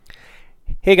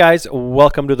Hey guys,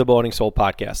 welcome to the Bowhunting Soul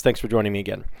podcast. Thanks for joining me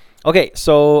again. Okay,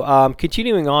 so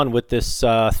continuing on with this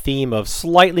theme of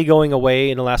slightly going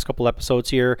away in the last couple episodes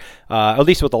here, at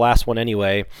least with the last one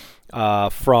anyway,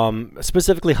 from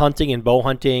specifically hunting and bow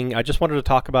hunting. I just wanted to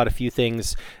talk about a few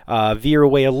things, veer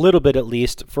away a little bit at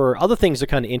least for other things that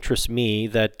kind of interest me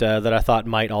that I thought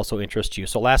might also interest you.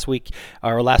 So last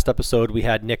episode, we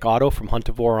had Nick Otto from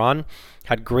Huntivore on.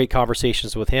 Had great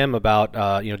conversations with him about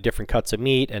different cuts of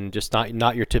meat and just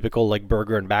not your typical like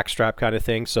burger and backstrap kind of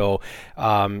thing. So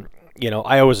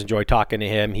I always enjoy talking to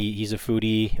him. He's a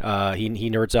foodie. He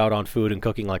nerds out on food and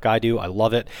cooking like I do. I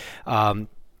love it.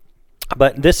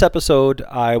 But this episode,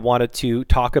 I wanted to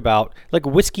talk about like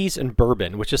whiskeys and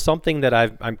bourbon, which is something that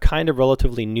I'm kind of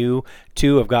relatively new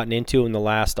to. I've gotten into in the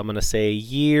last, I'm going to say,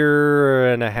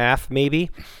 year and a half maybe.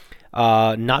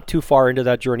 Not too far into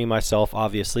that journey myself,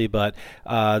 obviously, but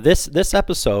this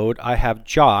episode, I have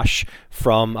Josh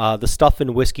from the Stuff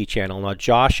and Whiskey channel. Now,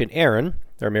 Josh and Aaron,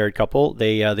 they're a married couple.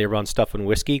 They run Stuff and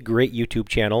Whiskey, great YouTube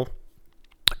channel,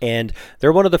 and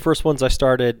they're one of the first ones I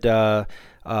started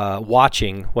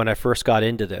watching when I first got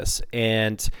into this.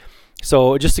 And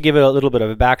so just to give it a little bit of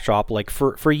a backdrop, like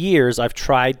for years, I've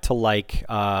tried to like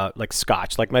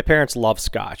Scotch. Like my parents love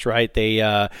Scotch, right?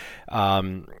 They'll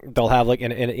have like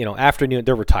an afternoon.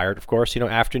 They're retired, of course.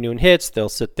 Afternoon hits. They'll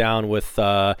sit down with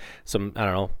some, I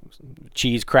don't know,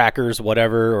 cheese, crackers,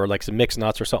 whatever, or like some mixed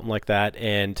nuts or something like that,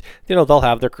 and they'll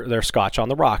have their Scotch on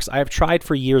the rocks. I have tried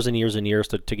for years and years and years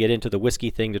to get into the whiskey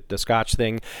thing, the Scotch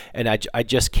thing, and I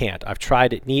just can't. I've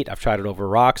tried it neat. I've tried it over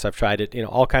rocks. I've tried it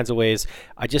all kinds of ways.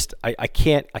 I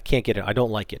can't get it. I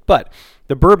don't like it. But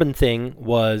the bourbon thing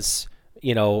was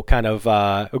kind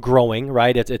of growing,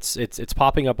 right? It's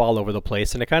popping up all over the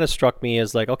place, and it kind of struck me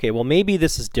as like, okay, well maybe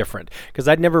this is different because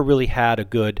I'd never really had a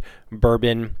good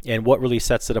bourbon, and what really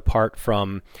sets it apart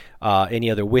from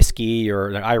any other whiskey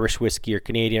or Irish whiskey or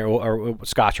Canadian or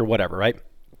Scotch or whatever, right?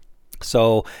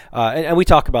 So, and we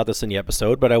talk about this in the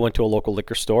episode, but I went to a local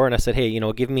liquor store and I said, hey,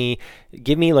 give me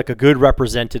like a good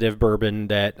representative bourbon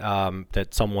that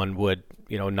someone would,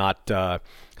 not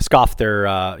scoff their,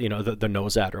 the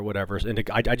nose at or whatever. And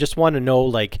I just want to know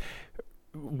like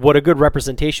what a good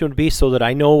representation would be so that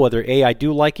I know whether A, I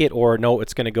do like it, or no,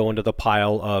 it's going to go into the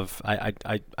pile of, I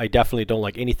definitely don't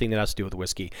like anything that has to do with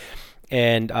whiskey.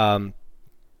 And,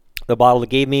 the bottle it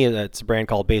gave me, it's a brand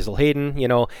called Basil Hayden,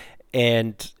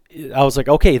 and I was like,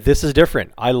 okay, this is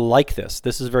different. I like this.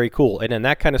 This is very cool. And then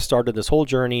that kind of started this whole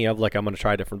journey of like, I'm going to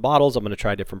try different bottles. I'm going to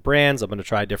try different brands. I'm going to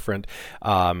try different,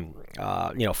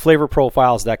 flavor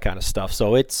profiles, that kind of stuff.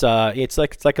 So it's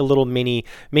like a little mini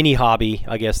hobby,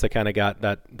 I guess, that kind of got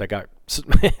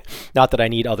not that I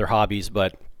need other hobbies,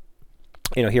 but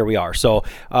here we are. So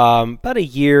about a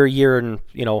year and,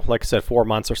 like I said, 4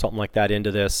 months or something like that into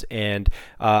this. And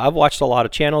I've watched a lot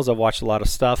of channels. I've watched a lot of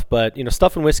stuff. But,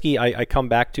 Stuff and Whiskey, I come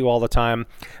back to all the time.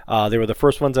 They were the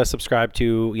first ones I subscribed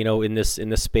to, in this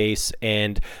space.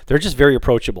 And they're just very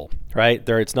approachable, right?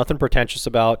 It's nothing pretentious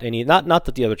about any, not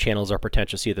that the other channels are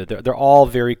pretentious either. They're all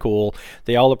very cool.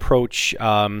 They all approach,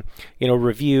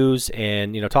 reviews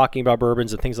and, talking about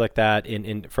bourbons and things like that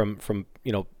from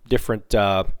different,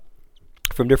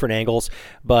 from different angles,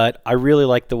 but I really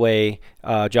like the way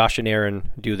Josh and Aaron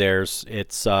do theirs.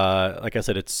 It's like I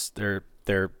said, they're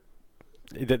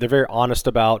very honest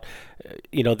about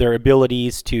their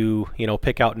abilities to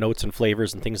pick out notes and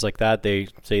flavors and things like that. They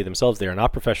say themselves they are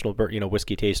not professional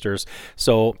whiskey tasters,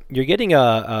 so you're getting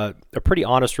a pretty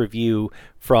honest review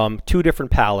from two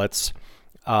different palates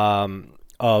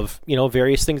of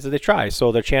various things that they try.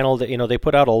 So their channel, they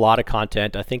put out a lot of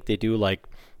content. I think they do like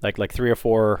 3 or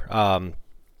 4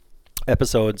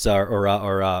 episodes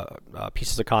or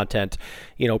pieces of content,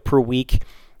 per week.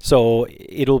 So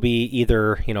it'll be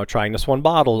either, trying this one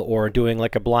bottle or doing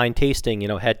like a blind tasting,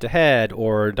 head to head,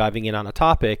 or diving in on a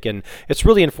topic. And it's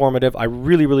really informative. I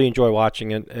really, really enjoy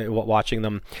watching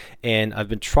them. And I've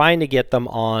been trying to get them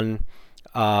on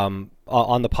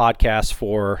the podcast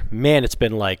for, it's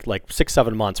been like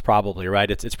 6-7 months probably, right?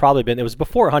 It's probably been, it was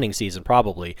before hunting season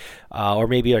probably, or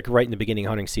maybe like right in the beginning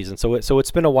of hunting season. So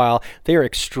it's been a while. They are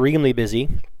extremely busy.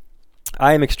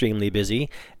 I am extremely busy.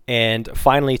 And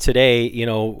finally today,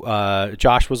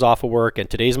 Josh was off of work, and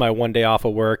today's my one day off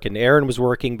of work, and Erin was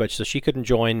working, so she couldn't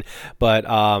join. But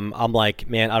I'm like,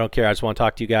 man, I don't care. I just want to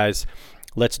talk to you guys.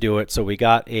 Let's do it. So we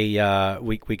got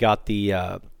we got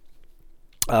the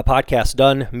podcast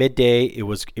done midday. It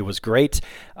was great.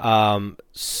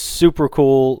 super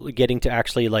cool getting to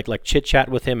actually like chit chat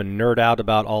with him and nerd out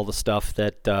about all the stuff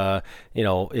that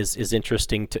is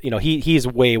interesting to he's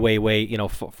way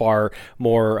far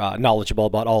more knowledgeable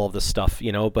about all of this stuff,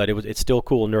 but it's still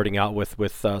cool nerding out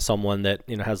with someone that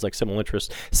has like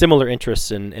similar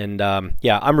interests, and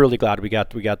yeah, I'm really glad we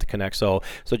got to connect. So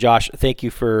Josh, thank you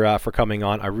for coming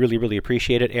on. I really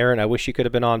appreciate it. Aaron, I wish you could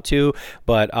have been on too,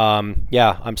 but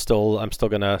yeah, I'm still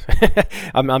gonna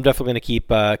I'm definitely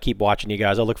gonna keep watching you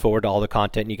guys. I look forward to all the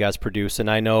content you guys produce, and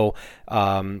I know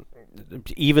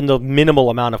even the minimal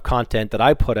amount of content that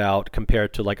I put out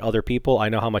compared to like other people, I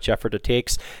know how much effort it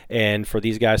takes, and for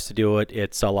these guys to do it,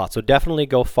 it's a lot. So definitely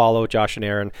go follow Josh and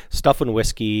Aaron, Stuff and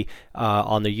Whiskey,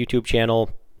 on the YouTube channel.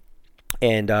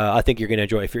 And I think you're going to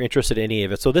enjoy it if you're interested in any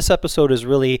of it. So this episode is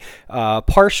really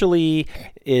partially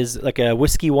is like a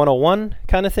Whiskey 101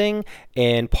 kind of thing,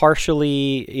 and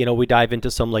partially, we dive into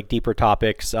some like deeper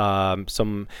topics,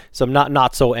 some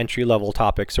not so entry level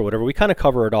topics or whatever. We kind of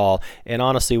cover it all. And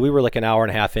honestly, we were like an hour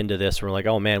and a half into this, and we're like,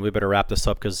 oh man, we better wrap this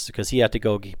up because he had to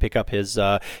go pick up his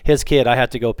kid. I had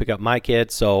to go pick up my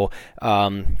kid. So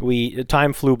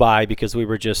time flew by because we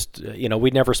were just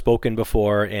we'd never spoken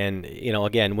before, and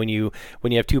again, when you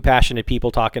have two passionate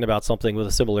people talking about something with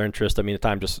a similar interest, I mean,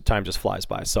 the time just flies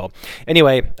by. So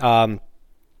anyway, I'm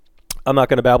not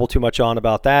going to babble too much on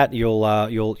about that.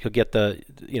 You'll get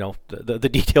the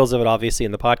details of it obviously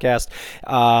in the podcast.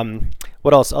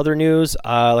 What else? Other news?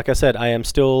 Like I said, I am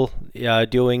still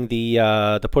doing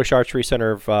the Push Archery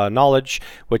Center of Knowledge,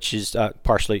 which is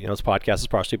partially, this podcast is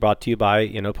partially brought to you by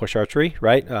Push Archery,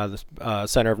 right? The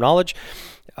Center of Knowledge.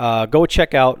 Go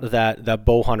check out that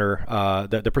bow hunter,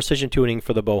 the precision tuning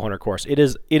for the bow hunter course. It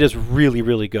is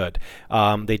really good.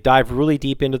 They dive really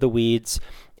deep into the weeds,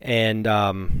 and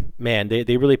man,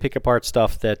 they really pick apart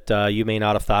stuff that you may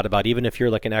not have thought about. Even if you're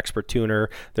like an expert tuner,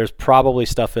 there's probably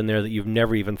stuff in there that you've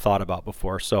never even thought about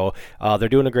before. So they're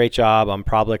doing a great job. I'm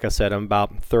probably, like I said, I'm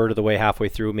about a third of the way, halfway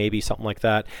through, maybe something like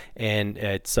that. And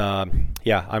it's I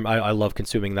love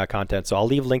consuming that content. So I'll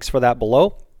leave links for that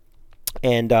below.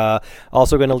 And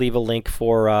also going to leave a link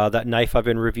for that knife I've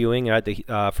been reviewing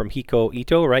from Hiko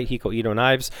Ito, right? Hiko Ito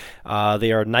knives.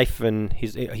 They are knife and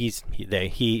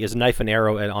he is knife and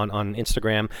arrow on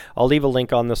Instagram. I'll leave a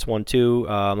link on this one too.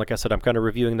 Like I said, I'm kind of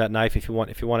reviewing that knife. If you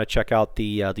want to check out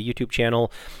the YouTube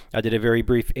channel, I did a very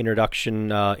brief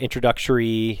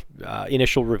introductory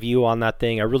initial review on that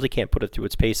thing. I really can't put it through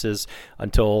its paces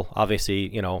until obviously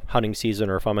hunting season,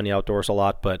 or if I'm in the outdoors a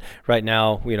lot. But right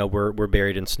now, we're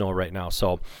buried in snow right now.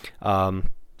 So,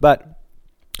 but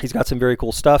he's got some very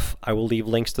cool stuff. I will leave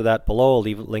links to that below. I'll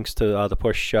leave links to the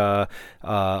Push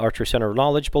Archery Center of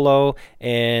Knowledge below.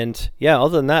 And yeah,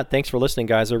 other than that, thanks for listening,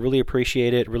 guys. I really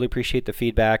appreciate it. Really appreciate the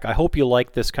feedback. I hope you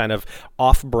like this kind of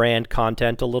off-brand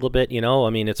content a little bit. I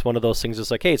mean, it's one of those things. It's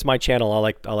like, hey, it's my channel.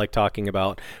 I like talking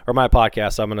about, or my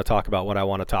podcast. I'm going to talk about what I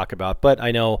want to talk about. But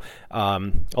I know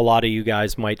a lot of you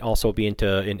guys might also be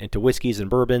into whiskeys and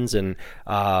bourbons, and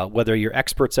whether you're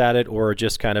experts at it or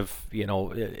just kind of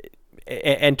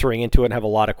entering into it and have a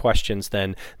lot of questions,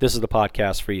 then this is the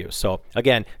podcast for you. So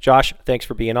again, Josh, thanks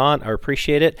for being on. I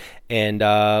appreciate it. And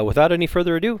without any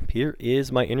further ado, here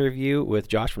is my interview with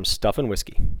Josh from Stuff and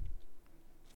Whiskey.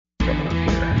 Coming up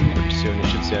here pretty soon. It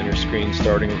should say on your screen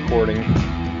starting recording.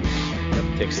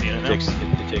 It takes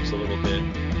a little bit.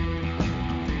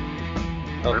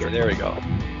 Okay, there we go.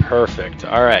 Perfect.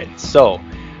 All right. So,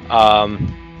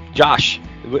 Josh,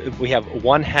 we have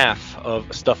one half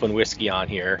of Stuff and Whiskey on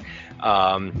here.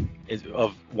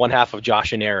 Of one half of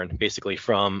Josh and Aaron, basically,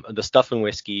 from the Stuff and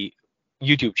Whiskey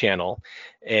YouTube channel.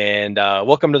 And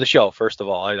welcome to the show, first of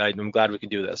all. I'm glad we could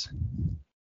do this.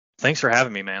 Thanks for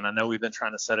having me, man. I know we've been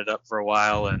trying to set it up for a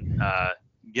while, and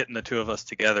getting the two of us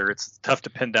together, it's tough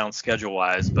to pin down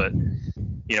schedule-wise, but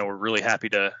we're really happy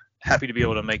to be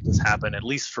able to make this happen, at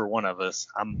least for one of us.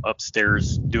 I'm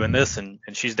upstairs doing this, and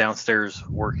she's downstairs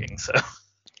working, so.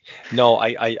 No,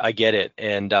 I get it,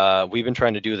 and we've been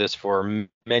trying to do this for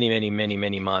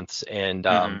many months, and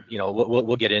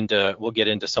we'll get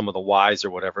into some of the whys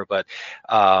or whatever, but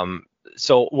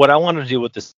so what I wanted to do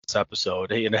with this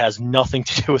episode, it has nothing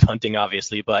to do with hunting,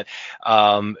 obviously, but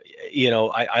I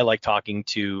like talking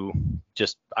to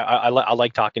I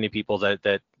like talking to people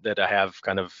that I have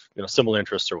kind of similar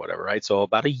interests or whatever, right? So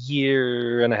about a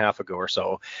year and a half ago or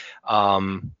so,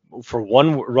 for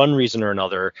one reason or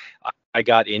another, I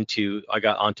got onto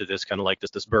this kind of like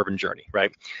this bourbon journey,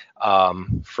 right?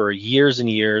 For years and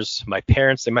years, my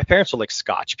parents are like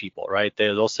Scotch people, right?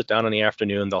 They'll sit down in the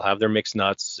afternoon, they'll have their mixed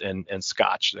nuts and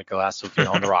Scotch, like a glass of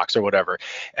on the rocks or whatever.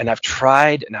 And I've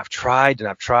tried. And I'm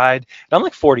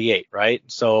like 48, right?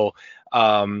 So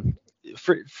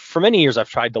for many years I've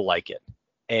tried to like it,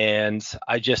 and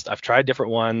I've tried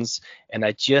different ones, and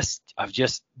I've just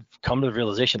come to the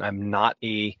realization I'm not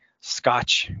a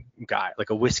Scotch guy,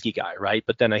 like a whiskey guy, right?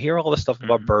 But then I hear all this stuff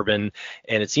about bourbon,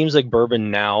 and it seems like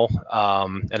bourbon now,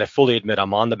 and I fully admit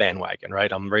I'm on the bandwagon,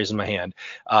 right? I'm raising my hand,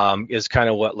 is kind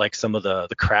of what like some of the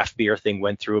craft beer thing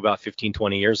went through about 15,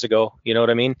 20 years ago. You know what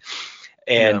I mean?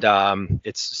 And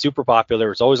it's super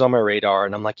popular. It's always on my radar,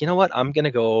 and I'm like, you know what? I'm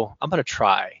gonna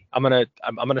try. I'm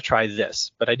gonna try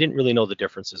this, but I didn't really know the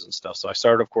differences and stuff. So I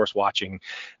started, of course, watching.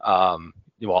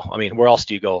 Well, I mean, where else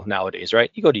do you go nowadays,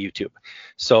 right? You go to YouTube.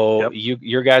 So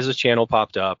your guys' channel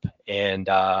popped up, and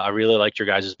I really liked your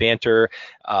guys' banter.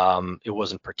 It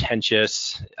wasn't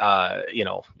pretentious.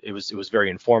 It was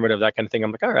very informative, that kind of thing.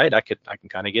 I'm like, all right, I can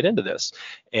kind of get into this.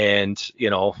 And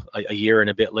a year and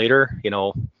a bit later,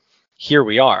 here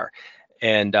we are.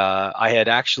 And I had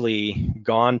actually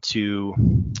gone to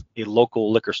a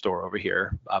local liquor store over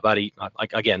here about a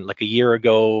year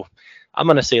ago. I'm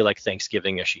going to say like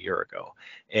Thanksgiving-ish, a year ago,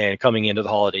 and coming into the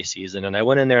holiday season. And I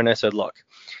went in there and I said, look,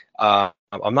 I'm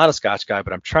not a Scotch guy,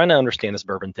 but I'm trying to understand this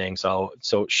bourbon thing. So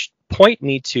point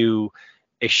me to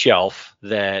a shelf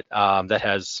that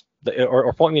has,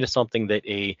 or point me to something that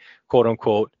a quote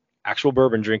unquote actual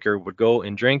bourbon drinker would go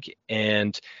and drink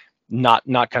and not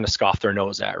kind of scoff their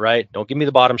nose at, right? Don't give me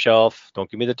the bottom shelf. Don't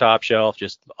give me the top shelf.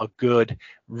 Just a good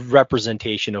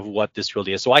representation of what this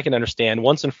really is, so I can understand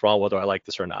once and for all whether I like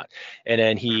this or not. And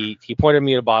then he pointed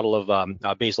me at a bottle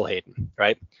of Basil Hayden,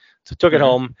 right? So took it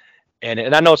home,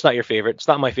 and I know it's not your favorite. It's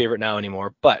not my favorite now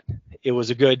anymore, but it was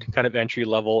a good kind of entry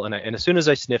level. And as soon as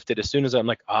I sniffed it, I'm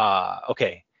like,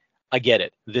 okay, I get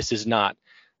it. This is not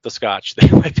the Scotch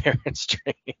that my parents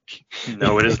drink.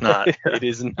 No, it is not. It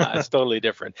is not. It's totally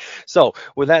different. So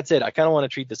with that said, I kind of want to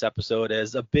treat this episode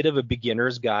as a bit of a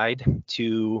beginner's guide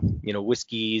to,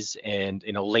 whiskeys and,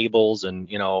 labels and,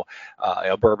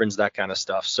 bourbons, that kind of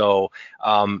stuff. So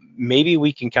maybe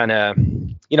we can kind of,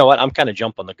 I'm kind of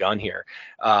jumping the gun here.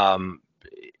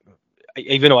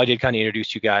 Even though I did kind of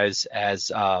introduce you guys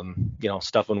as,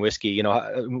 stuff on whiskey,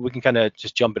 we can kind of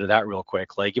just jump into that real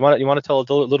quick. Like, you want to tell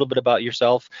a little bit about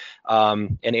yourself,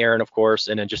 and Aaron, of course,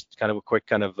 and then just kind of a quick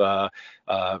kind of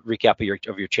recap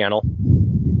of your channel.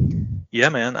 Yeah,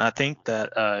 man, I think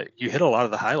that you hit a lot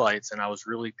of the highlights, and I was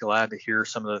really glad to hear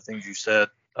some of the things you said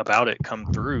about it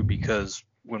come through, because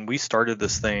when we started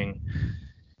this thing,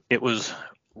 it was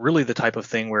really the type of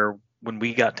thing where when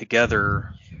we got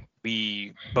together,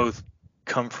 we both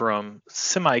come from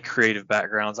semi-creative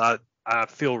backgrounds. I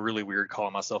feel really weird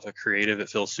calling myself a creative. It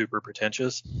feels super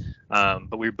pretentious.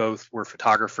 But we both were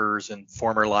photographers in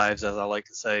former lives, as I like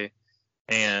to say.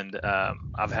 And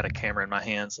I've had a camera in my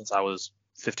hand since I was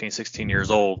 15, 16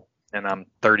 years old, and I'm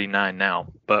 39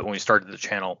 now. But when we started the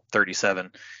channel,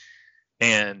 37.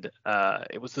 And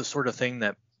it was the sort of thing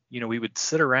that, we would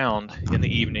sit around in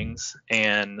the evenings,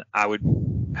 and I would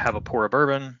have a pour of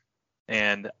bourbon,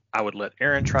 and I would let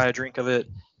Aaron try a drink of it.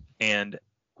 And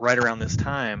right around this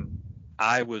time,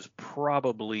 I was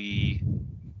probably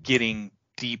getting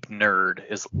deep nerd,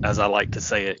 as I like to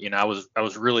say it. I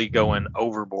was really going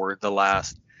overboard the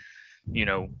last,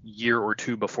 year or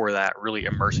two before that, really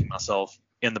immersing myself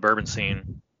in the bourbon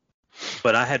scene.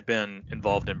 But I had been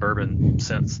involved in bourbon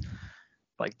since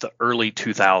like the early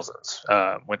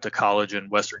 2000s. Went to college in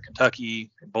Western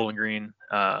Kentucky, in Bowling Green.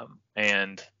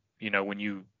 And, when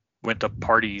you went to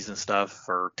parties and stuff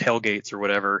or tailgates or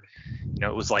whatever,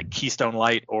 it was like Keystone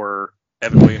Light or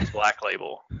Evan Williams Black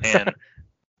Label. And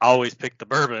I always picked the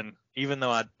bourbon, even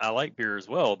though I like beer as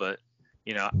well, but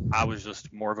I was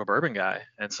just more of a bourbon guy.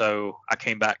 And so I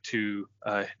came back to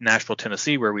Nashville,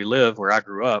 Tennessee, where we live, where I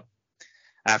grew up,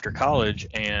 after college,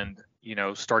 and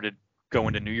started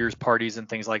going to New Year's parties and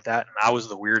things like that. And I was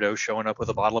the weirdo showing up with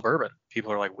a bottle of bourbon.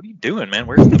 People are like, "What are you doing, man?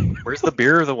 Where's the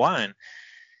beer or the wine?"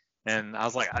 And I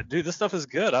was like, "Dude, this stuff is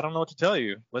good. I don't know what to tell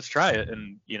you. Let's try it."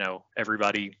 And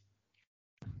everybody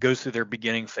goes through their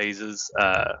beginning phases.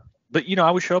 But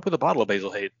I would show up with a bottle of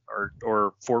Basil Hayden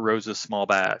or Four Roses small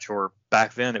batch, or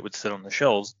back then it would sit on the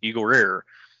shelves, Eagle Rare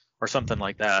or something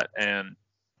like that. And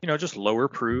just lower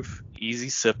proof, easy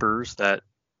sippers that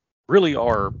really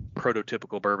are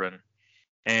prototypical bourbon.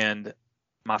 And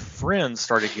my friends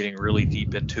started getting really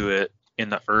deep into it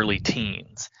in the early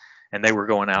teens, and they were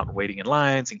going out and waiting in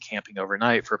lines and camping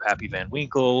overnight for Pappy Van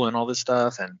Winkle and all this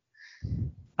stuff. And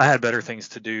I had better things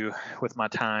to do with my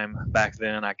time back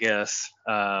then, I guess.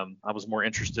 I was more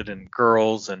interested in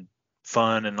girls and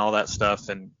fun and all that stuff,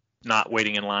 and not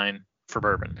waiting in line for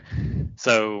bourbon.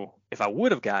 So if I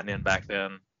would have gotten in back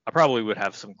then, I probably would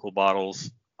have some cool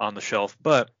bottles on the shelf,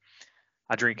 but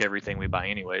I drink everything we buy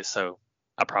anyway, so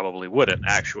I probably wouldn't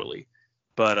actually.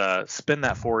 But spin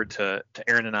that forward to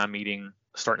Aaron and I meeting,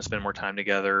 starting to spend more time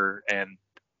together, and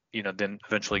then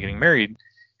eventually getting married.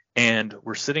 And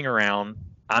we're sitting around.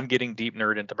 I'm getting deep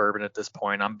nerd into bourbon at this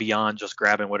point. I'm beyond just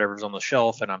grabbing whatever's on the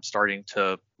shelf, and I'm starting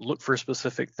to look for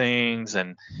specific things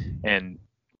and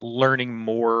learning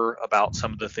more about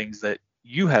some of the things that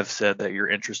you have said that you're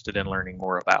interested in learning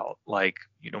more about, like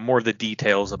more of the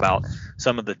details about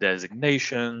some of the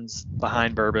designations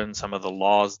behind bourbon, some of the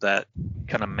laws that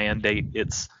kind of mandate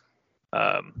its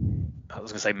I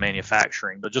was going to say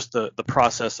manufacturing, but just the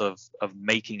process of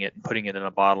making it and putting it in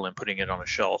a bottle and putting it on a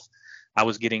shelf. I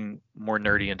was getting more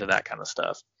nerdy into that kind of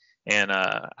stuff. And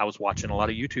I was watching a lot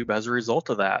of YouTube as a result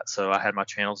of that. So I had my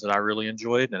channels that I really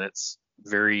enjoyed, and it's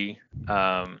very,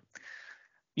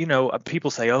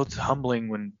 people say, oh, it's humbling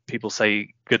when people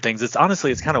say good things. It's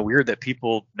honestly, it's kind of weird that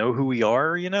people know who we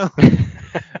are,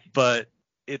 but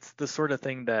it's the sort of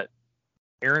thing that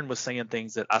Aaron was saying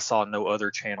things that I saw no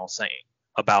other channel saying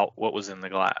about what was in the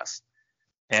glass.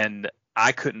 And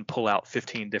I couldn't pull out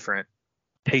 15 different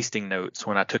tasting notes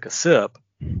when I took a sip,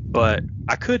 but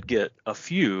I could get a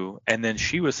few. And then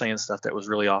she was saying stuff that was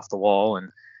really off the wall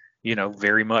and,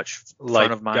 very much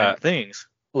front of mind things.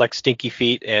 Like stinky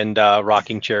feet and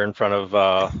rocking chair in front of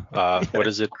what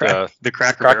is it? The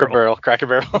Cracker Barrel. Cracker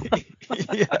Barrel.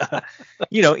 Yeah.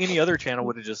 Any other channel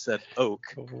would have just said oak.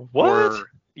 What?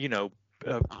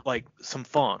 Or, like some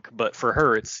funk, but for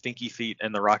her it's stinky feet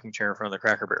and the rocking chair in front of the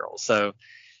Cracker Barrel. So,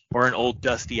 or an old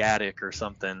dusty attic or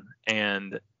something.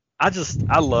 And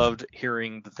I loved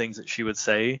hearing the things that she would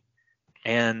say.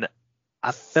 And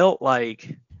I felt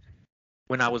like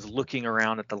when I was looking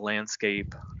around at the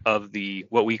landscape of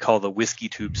what we call the whiskey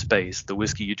tube space, the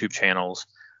whiskey YouTube channels,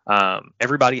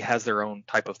 everybody has their own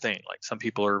type of thing. Like some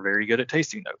people are very good at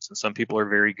tasting notes, and some people are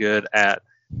very good at,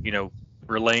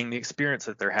 relaying the experience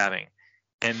that they're having.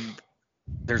 And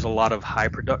there's a lot of high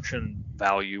production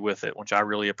value with it, which I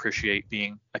really appreciate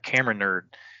being a camera nerd.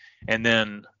 And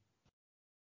then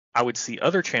I would see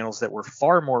other channels that were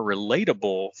far more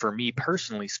relatable for me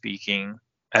personally speaking,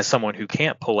 as someone who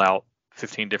can't pull out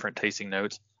 15 different tasting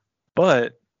notes,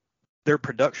 but their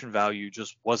production value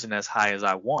just wasn't as high as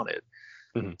I wanted.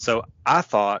 Mm-hmm. So I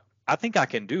thought, I think I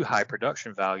can do high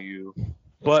production value,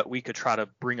 but we could try to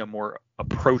bring a more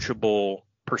approachable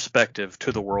perspective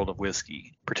to the world of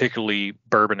whiskey, particularly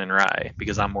bourbon and rye,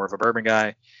 because I'm more of a bourbon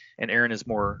guy and Erin is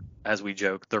more, as we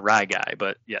joke, the rye guy.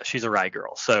 But yeah, she's a rye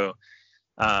girl. So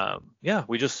that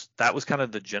was kind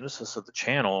of the genesis of the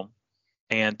channel.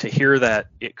 And to hear that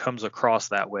it comes across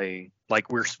that way, like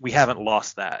we haven't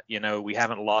lost that, we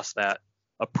haven't lost that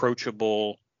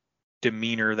approachable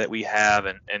demeanor that we have,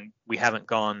 and we haven't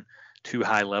gone too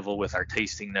high level with our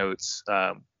tasting notes.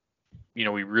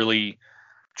 We really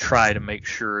try to make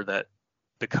sure that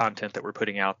the content that we're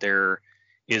putting out there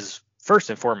is first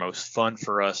and foremost fun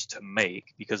for us to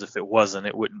make, because if it wasn't,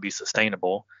 it wouldn't be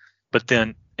sustainable. But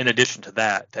then in addition to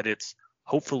that it's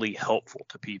hopefully helpful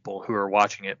to people who are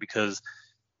watching it, because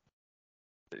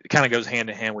it kind of goes hand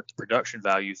in hand with the production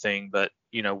value thing. But,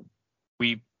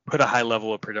 we put a high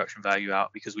level of production value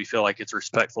out because we feel like it's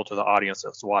respectful to the audience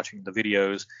that's watching the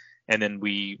videos. And then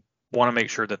we want to make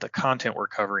sure that the content we're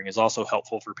covering is also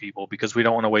helpful for people, because we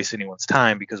don't want to waste anyone's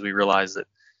time, because we realize that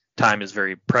time is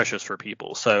very precious for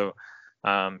people. So,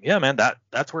 man,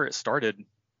 that's where it started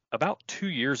about 2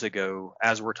 years ago,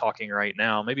 as we're talking right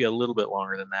now, maybe a little bit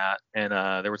longer than that. And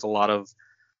there was a lot of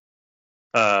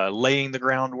laying the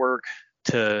groundwork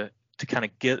to kind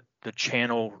of get the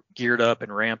channel geared up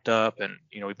and ramped up. And,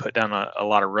 we put down a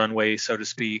lot of runway, so to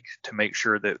speak, to make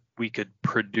sure that we could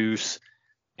produce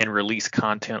and release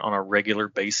content on a regular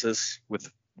basis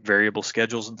with variable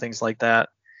schedules and things like that.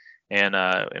 And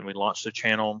we launched the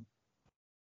channel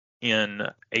in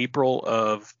April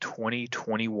of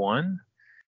 2021.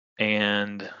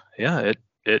 And yeah,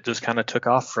 it just kind of took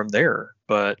off from there.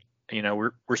 But,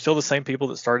 we're still the same people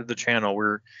that started the channel.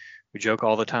 We joke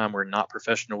all the time, we're not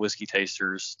professional whiskey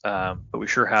tasters, but we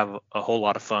sure have a whole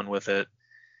lot of fun with it.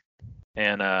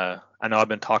 And I know I've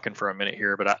been talking for a minute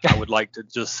here, but I would like to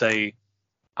just say,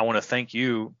 I want to thank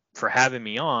you for having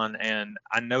me on. And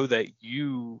I know that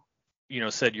you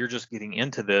said you're just getting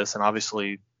into this, and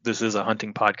obviously this is a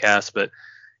hunting podcast, but,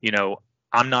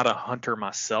 I'm not a hunter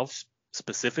myself,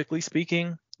 specifically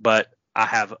speaking, but I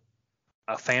have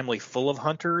a family full of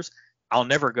hunters. I'll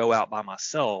never go out by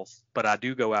myself, but I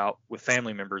do go out with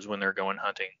family members when they're going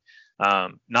hunting.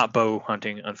 Not bow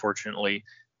hunting, unfortunately,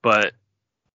 but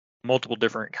multiple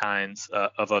different kinds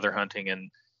of other hunting.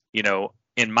 And,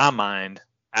 in my mind,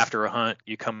 after a hunt,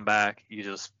 you come back, you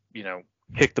just,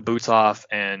 kick the boots off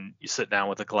and you sit down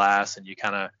with a glass and you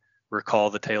kind of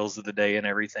recall the tales of the day and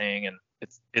everything. And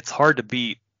it's hard to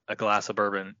beat a glass of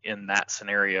bourbon in that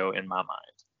scenario in my mind.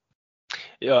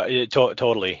 Yeah,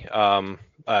 totally. I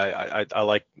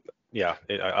like, yeah,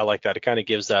 I like that. It kind of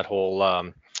gives that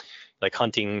whole like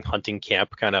hunting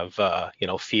camp kind of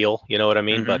feel, you know what I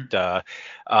mean?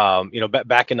 Mm-hmm. But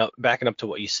backing up to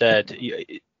what you said,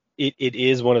 it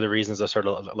is one of the reasons I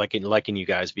started liking you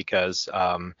guys, because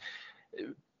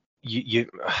you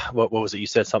what was it, you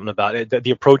said something about it, the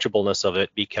approachableness of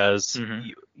it, because Mm-hmm.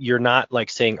 you're not like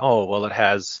saying, oh well, it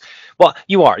has, well,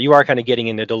 you are kind of getting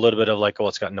into a little bit of like, oh,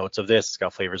 it's got notes of this, it's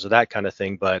got flavors of that kind of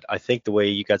thing. But I think the way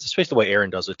you guys, especially the way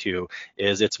Erin does it too,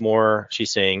 is it's more,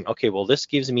 she's saying, okay, well, this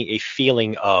gives me a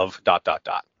feeling of dot dot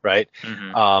dot, right?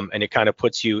 Mm-hmm. And it kind of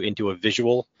puts you into a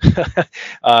visual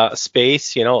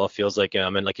space. It feels like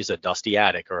I'm in, like you said, dusty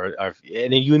attic, and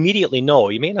then you immediately know.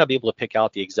 You may not be able to pick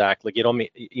out the exact, like,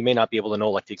 you may not be able to know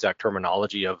like the exact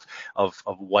terminology of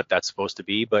what that's supposed to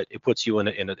be, but it puts you in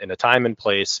a time and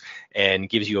place and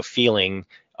gives you a feeling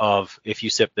of, if you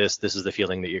sip this is the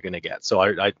feeling that you're going to get. So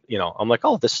I'm like,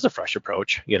 oh, this is a fresh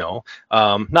approach. Not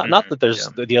that there's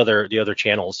the other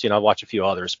channels. I watch a few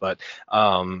others, but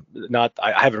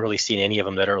I haven't really seen any of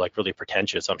them that are like really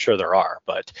pretentious. I'm sure there are,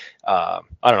 but I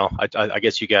don't know. I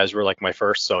guess you guys were like my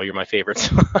first, so you're my favorites.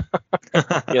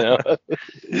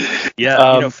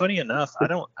 Yeah. Funny enough, I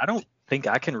don't think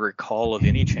I can recall of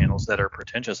any channels that are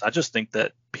pretentious. I just think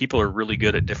that people are really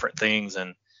good at different things.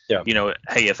 And yeah.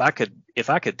 Hey, if I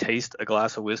could taste a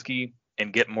glass of whiskey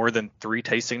and get more than 3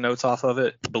 tasting notes off of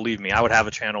it, believe me, I would have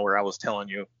a channel where I was telling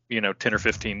you, 10 or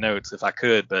 15 notes if I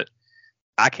could, but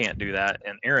I can't do that.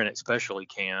 And Erin especially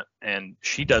can't. And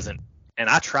she doesn't, and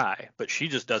I try, but she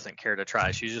just doesn't care to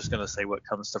try. She's just going to say what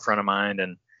comes to front of mind.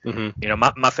 And,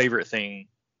 my favorite thing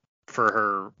for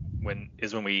her when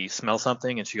we smell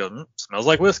something and she goes, smells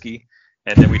like whiskey.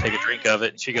 And then we take a drink of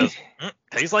it and she goes,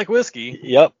 tastes like whiskey.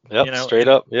 Yep. Straight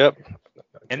up. Yep.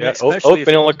 And especially oat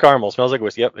vanilla caramel smells like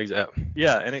whiskey. Yep, exactly.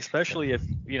 Yeah, and especially if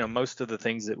most of the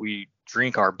things that we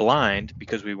drink are blind,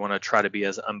 because we want to try to be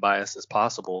as unbiased as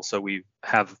possible. So we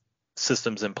have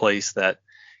systems in place that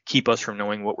keep us from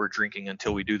knowing what we're drinking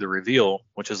until we do the reveal,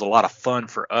 which is a lot of fun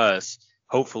for us.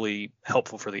 Hopefully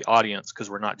helpful for the audience, because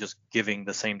we're not just giving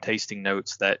the same tasting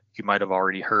notes that you might have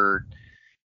already heard.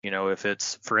 If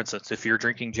it's, for instance, if you're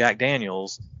drinking Jack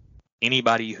Daniels,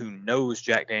 anybody who knows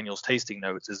Jack Daniels tasting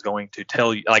notes is going to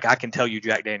tell you, like, I can tell you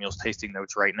Jack Daniels tasting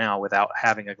notes right now without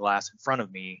having a glass in front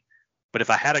of me. But if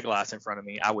I had a glass in front of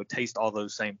me, I would taste all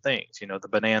those same things, the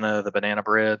banana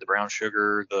bread, the brown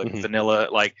sugar, the vanilla.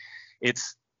 Like,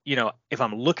 it's, if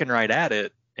I'm looking right at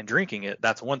it and drinking it,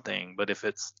 that's one thing. But if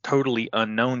it's totally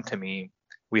unknown to me,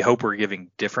 we hope we're giving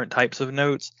different types of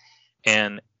notes.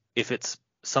 And if it's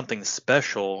something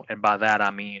special, and by that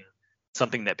I mean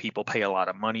something that people pay a lot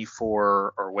of money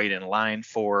for, or wait in line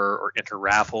for, or enter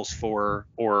raffles for,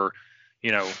 or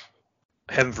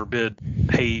heaven forbid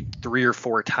pay 3 or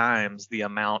 4 times the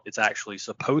amount it's actually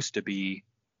supposed to be,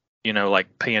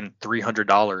 like paying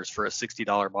 $300 for a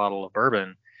 $60 bottle of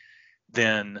bourbon,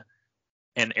 then,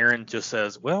 and Erin just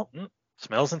says, well,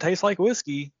 smells and tastes like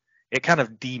whiskey, it kind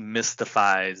of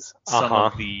demystifies some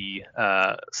of the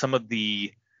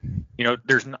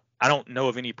I don't know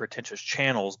of any pretentious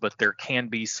channels, but there can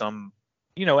be some,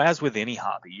 as with any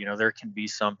hobby, there can be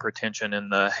some pretension in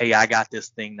the, hey, I got this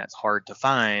thing that's hard to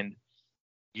find,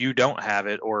 you don't have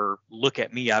it, or look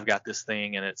at me, I've got this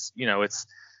thing, and it's, you're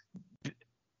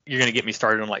going to get me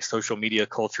started on like social media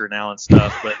culture now and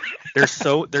stuff, but there's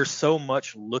so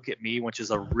much look at me, which is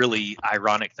a really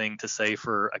ironic thing to say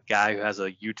for a guy who has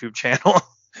a YouTube channel.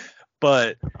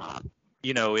 But,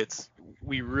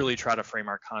 we really try to frame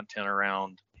our content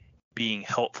around being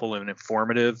helpful and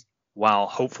informative, while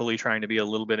hopefully trying to be a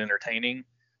little bit entertaining,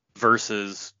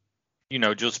 versus,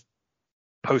 just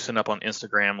posting up on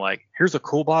Instagram like, here's a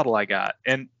cool bottle I got.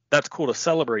 And that's cool to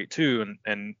celebrate too,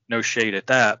 and no shade at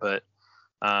that, but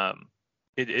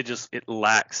it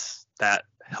lacks that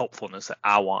helpfulness that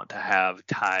I want to have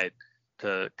tied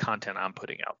to content I'm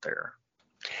putting out there.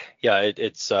 Yeah,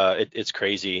 it's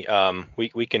crazy.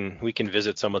 We can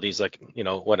visit some of these, like,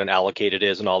 what an allocated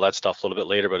is and all that stuff a little bit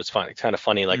later, but it's fun. It's kind of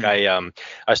funny. Like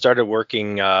I started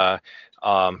working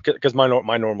because my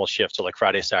normal shift, so like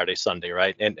Friday, Saturday, Sunday,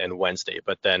 right, and Wednesday.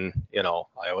 But then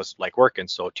I was like working,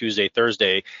 so Tuesday,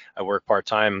 Thursday I work part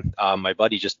time. My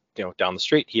buddy just down the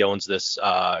street, he owns this.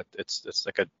 It's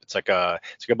like a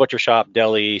butcher shop,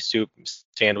 deli, soup,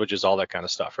 sandwiches, all that kind of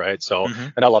stuff, right? So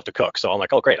and I love to cook, so I'm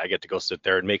like, oh great, I get to go sit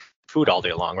there and make food all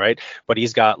day long, right? But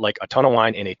he's got like a ton of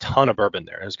wine and a ton of bourbon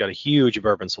there. He's got a huge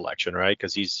bourbon selection, right?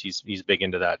 Because he's big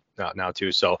into that now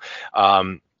too. So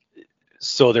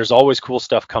So there's always cool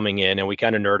stuff coming in, and we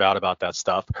kind of nerd out about that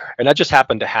stuff. And that just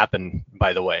happened to happen,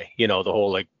 by the way, the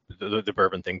whole like the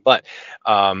bourbon thing. But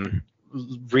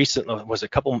recently, was a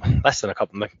couple less than a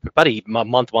couple, about a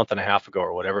month and a half ago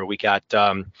or whatever, we got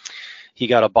he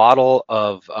got a bottle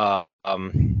of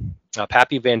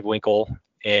Pappy Van Winkle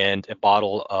and a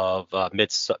bottle of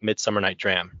Midsummer Night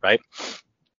Dram, right?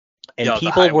 And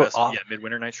people were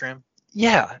Midwinter Night Dram.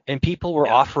 Yeah, and people were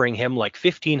offering him like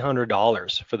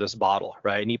 $1,500 for this bottle,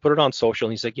 right? And he put it on social,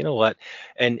 and he's like, you know what?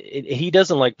 And he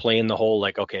doesn't like playing the whole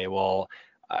like, okay, well,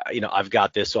 I've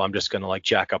got this, so I'm just gonna like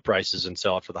jack up prices and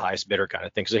sell it for the highest bidder kind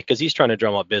of thing, because he's trying to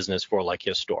drum up business for like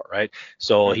his store, right?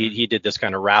 So he did this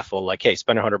kind of raffle, like, hey,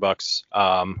 spend $100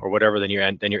 or whatever, then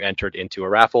you're entered into a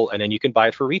raffle, and then you can buy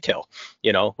it for retail,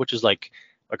 which is like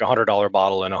a $100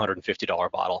 bottle and a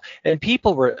 $150 bottle. And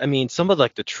people were, I mean, some of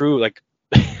like the true like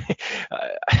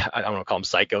I don't want to call them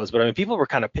psychos, but I mean, people were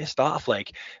kind of pissed off,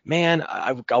 like, man,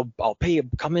 I'll pay you,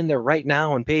 come in there right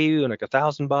now and pay you like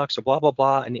 $1,000 or blah, blah,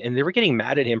 blah. And they were getting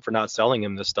mad at him for not selling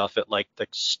him this stuff at like the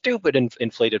stupid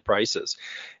inflated prices.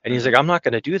 And he's like, I'm not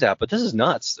going to do that, but this is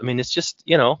nuts. I mean, it's just,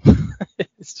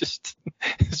 it's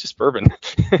just bourbon,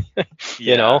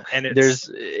 and there's,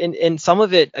 and some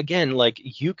of it, again, like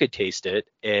you could taste it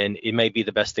and it might be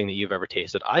the best thing that you've ever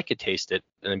tasted. I could taste it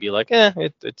and be like,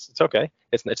 it's okay.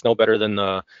 It's no better than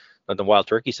the wild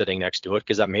turkey sitting next to it,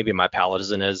 because that maybe my palate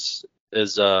isn't as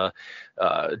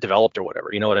developed or whatever,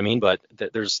 you know what I mean? But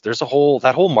there's that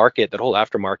whole market, that whole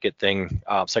aftermarket thing,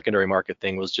 secondary market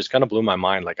thing was just kind of blew my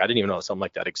mind. Like I didn't even know something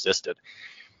like that existed.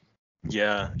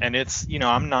 Yeah, and it's,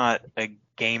 I'm not a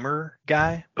gamer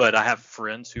guy, but I have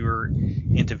friends who are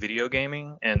into video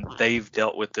gaming, and they've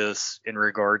dealt with this in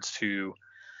regards to,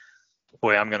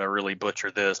 boy, I'm going to really butcher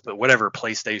this, but whatever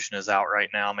PlayStation is out right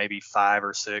now, maybe 5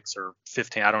 or 6 or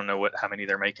 15, I don't know how many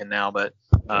they're making now, but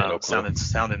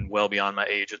sounding well beyond my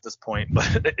age at this point.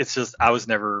 But it's just, I was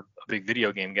never a big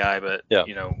video game guy, but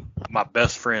my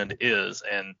best friend is,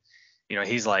 and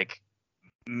he's like,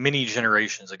 many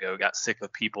generations ago got sick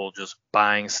of people just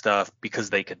buying stuff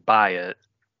because they could buy it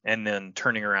and then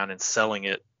turning around and selling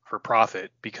it for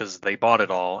profit because they bought it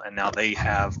all, and now they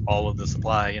have all of the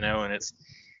supply, and it's,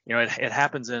 it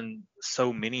happens in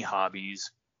so many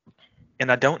hobbies,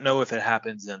 and I don't know if it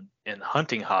happens in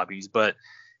hunting hobbies, but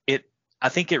I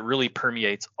think it really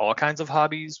permeates all kinds of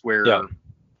hobbies where,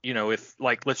 if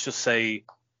like, let's just say,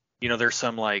 there's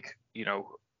some like,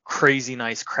 crazy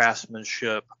nice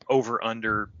craftsmanship over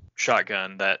under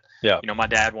shotgun that, my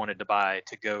dad wanted to buy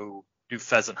to go do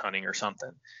pheasant hunting or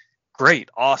something. Great.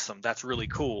 Awesome. That's really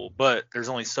cool. But there's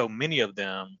only so many of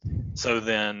them. So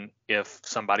then if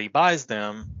somebody buys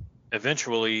them,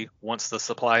 eventually, once the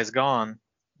supply is gone,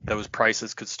 those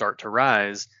prices could start to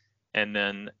rise. And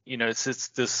then, it's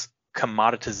this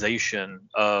commoditization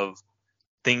of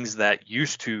things that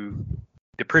used to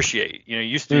depreciate.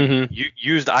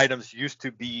 Used items used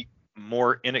to be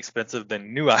more inexpensive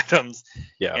than new items.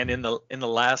 Yeah. And in the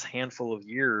last handful of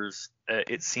years,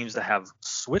 it seems to have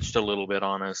switched a little bit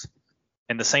on us.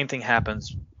 And the same thing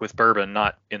happens with bourbon,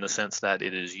 not in the sense that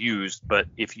it is used, but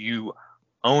if you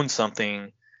own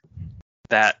something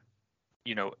that,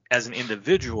 as an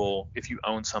individual, if you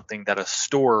own something that a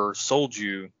store sold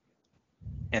you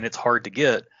and it's hard to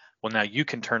get, well, now you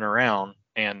can turn around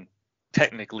and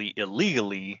technically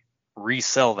illegally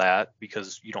resell that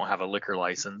because you don't have a liquor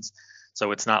license.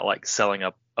 So it's not like selling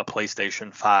a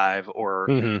PlayStation 5 or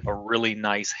a really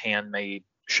nice handmade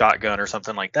shotgun or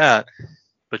something like that.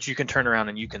 But you can turn around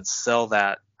and you can sell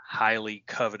that highly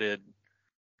coveted,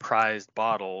 prized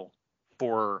bottle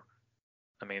for,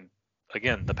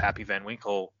 again, the Pappy Van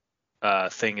Winkle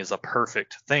thing is a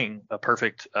perfect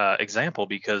example,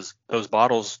 because those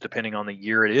bottles, depending on the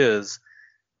year it is,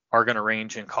 are going to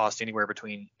range in cost anywhere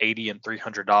between $80 and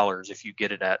 $300 if you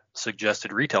get it at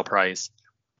suggested retail price,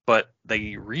 but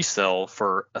they resell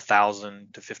for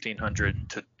 $1,000 to $1,500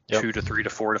 to $2,000 to $3,000 to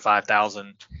 $4,000 to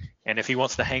 $5,000. And if he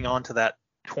wants to hang on to that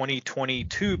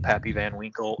 2022 Pappy Van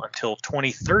Winkle until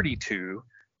 2032,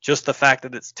 just the fact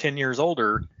that it's 10 years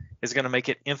older is going to make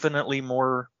it infinitely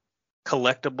more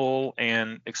collectible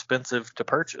and expensive to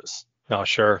purchase. Oh,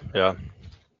 sure. Yeah.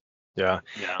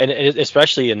 And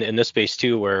especially in this space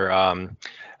too, where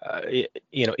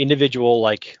individual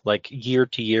like year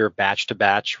to year, batch to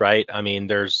batch, right? I mean,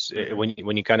 there's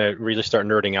when you kind of really start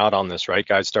nerding out on this, right?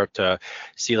 Guys start to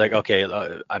see like, okay,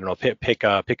 I don't know, pick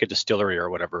a distillery or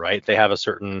whatever, right? They have a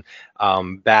certain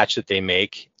batch that they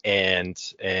make, and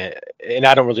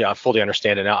I don't really fully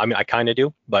understand it now. I mean, I kind of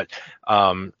do, but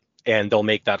and they'll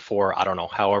make that for, I don't know,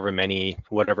 however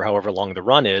long the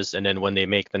run is. And then when they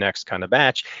make the next kind of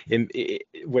batch,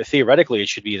 theoretically it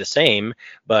should be the same,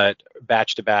 but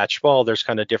batch to batch, well, there's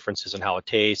kind of differences in how it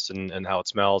tastes and how it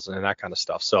smells and that kind of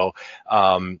stuff. So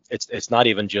it's not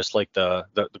even just like the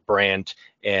brand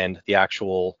and the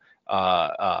actual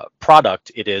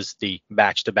product. It is the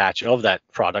batch to batch of that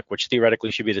product, which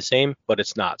theoretically should be the same, but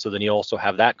it's not. So then you also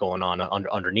have that going on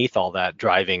underneath all that,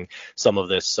 driving some of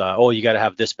this. You got to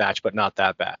have this batch, but not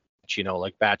that batch.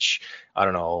 Like batch, I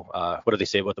don't know, what do they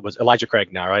say? What was Elijah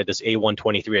Craig now, right? This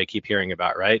A123 I keep hearing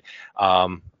about, right? I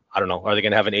don't know. Are they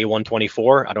going to have an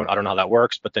A124? I don't know how that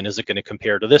works. But then is it going to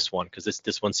compare to this one? Because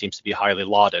this one seems to be highly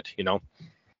lauded,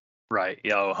 Right.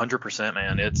 Yeah. 100%,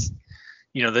 man. It's,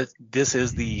 this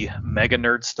is the mega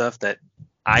nerd stuff that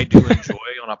I do enjoy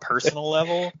on a personal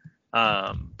level.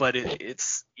 But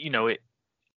it's,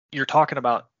 you're talking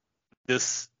about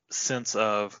this sense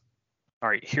of, all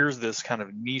right, here's this kind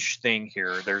of niche thing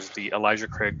here. There's the Elijah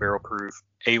Craig Barrel Proof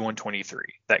A123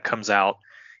 that comes out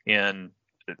in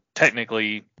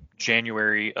technically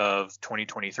January of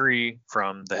 2023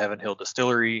 from the Heaven Hill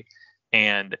Distillery.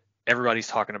 And everybody's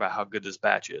talking about how good this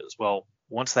batch is. Well,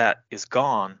 once that is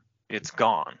gone, it's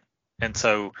gone. And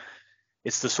so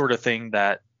it's the sort of thing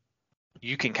that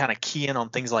you can kind of key in on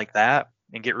things like that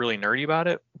and get really nerdy about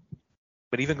it.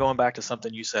 But even going back to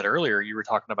something you said earlier, you were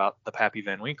talking about the Pappy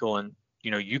Van Winkle, and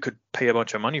you could pay a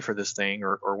bunch of money for this thing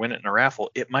or win it in a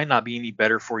raffle. It might not be any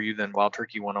better for you than Wild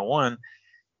Turkey 101.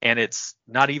 And it's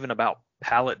not even about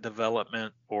palate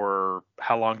development or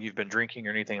how long you've been drinking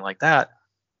or anything like that.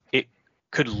 It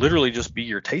could literally just be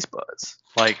your taste buds.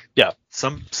 Like, yeah,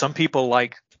 some people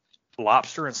like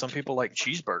lobster and some people like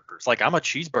cheeseburgers. Like, I'm a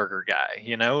cheeseburger guy,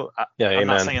 I'm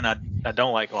not saying I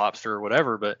don't like lobster or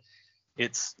whatever, but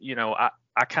it's,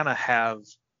 I kind of have,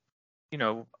 I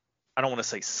don't want to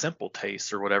say simple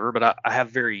tastes or whatever, but I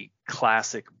have very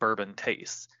classic bourbon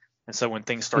tastes. And so when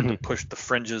things start to push the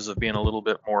fringes of being a little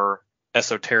bit more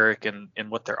esoteric in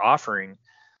what they're offering,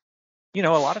 a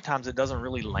lot of times it doesn't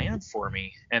really land for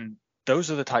me. And those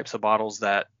are the types of bottles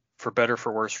that, for better,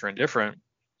 for worse, for indifferent,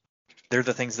 they're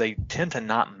the things they tend to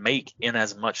not make in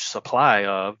as much supply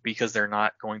of because they're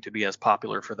not going to be as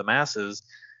popular for the masses.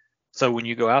 So when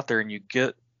you go out there and you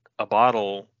get a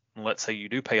bottle, let's say you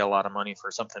do pay a lot of money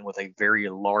for something with a very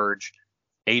large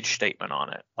age statement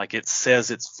on it, like it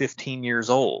says it's 15 years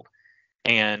old,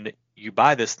 and you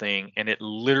buy this thing and it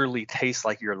literally tastes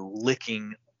like you're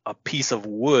licking a piece of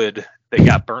wood that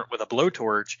got burnt with a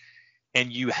blowtorch,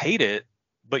 and you hate it,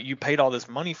 but you paid all this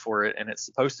money for it and it's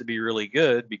supposed to be really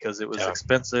good because it was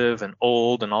expensive and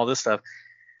old and all this stuff.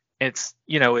 It's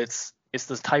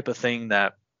this type of thing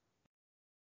that,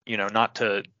 not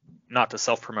to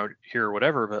self-promote here or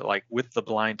whatever, but like with the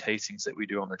blind tastings that we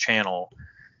do on the channel,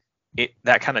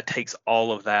 that kind of takes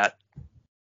all of that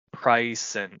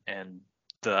price and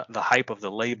the hype of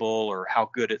the label or how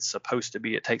good it's supposed to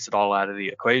be. It takes it all out of the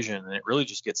equation, and it really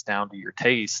just gets down to your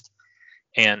taste.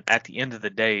 And at the end of the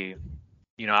day,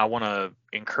 I want to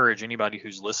encourage anybody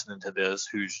who's listening to this,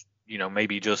 who's,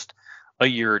 maybe just a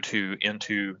year or two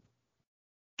into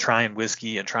trying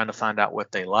whiskey and trying to find out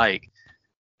what they like.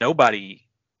 Nobody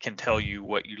can tell you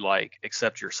what you like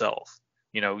except yourself.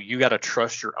 You got to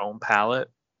trust your own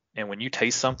palate. And when you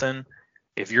taste something,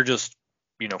 if you're just,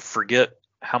 forget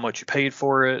how much you paid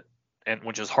for it, and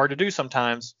which is hard to do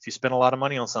sometimes. If you spend a lot of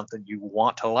money on something, you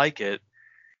want to like it.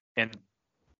 And,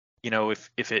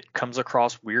 if it comes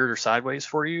across weird or sideways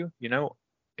for you,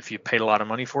 if you paid a lot of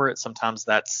money for it, sometimes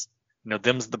that's,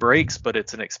 them's the breaks, but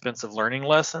it's an expensive learning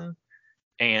lesson.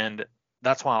 And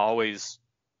that's why I always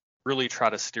really try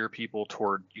to steer people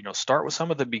toward, start with some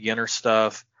of the beginner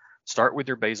stuff. Start with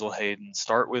your Basil Hayden,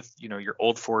 start with, your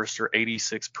Old Forester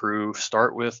 86 proof,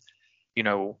 start with,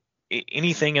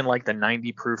 anything in like the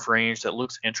 90 proof range that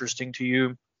looks interesting to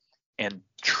you, and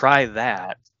try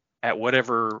that at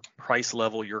whatever price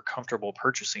level you're comfortable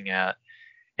purchasing at,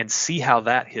 and see how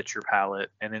that hits your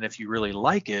palate. And then if you really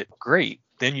like it, great.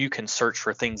 Then you can search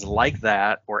for things like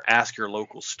that, or ask your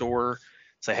local store,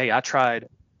 say, hey, I tried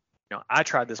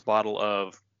this bottle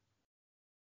of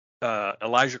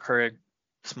Elijah Craig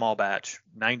small batch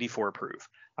 94 proof.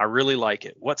 I really like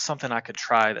it. What's something I could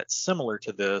try that's similar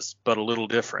to this but a little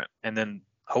different? And then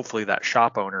hopefully that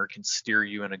shop owner can steer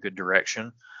you in a good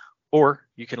direction. Or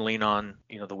you can lean on,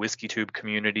 the Whiskey Tube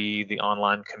community, the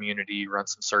online community, run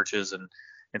some searches and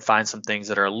find some things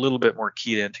that are a little bit more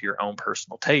keyed into your own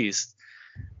personal taste,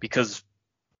 because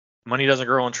money doesn't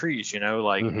grow on trees,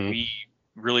 we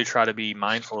really try to be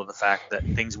mindful of the fact that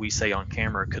things we say on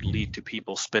camera could lead to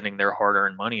people spending their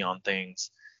hard-earned money on things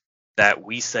that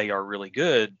we say are really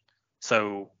good.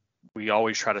 So, we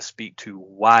always try to speak to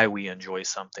why we enjoy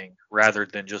something rather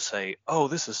than just say, oh,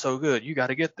 this is so good, you got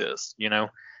to get this.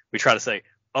 We try to say,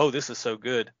 oh, this is so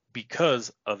good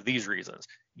because of these reasons.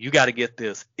 You got to get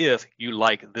this if you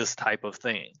like this type of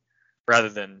thing, rather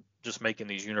than just making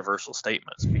these universal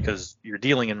statements, because you're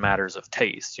dealing in matters of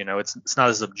taste. It's not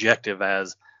as objective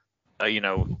as, I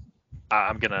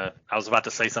was about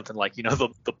to say something like,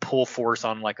 the pull force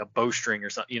on like a bowstring or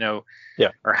something,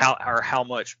 Yeah. or how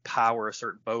much power a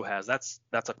certain bow has. That's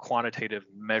a quantitative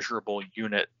measurable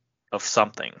unit of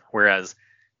something, whereas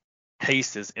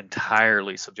taste is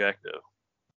entirely subjective.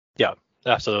 Yeah,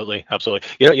 absolutely.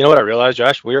 You know what I realized,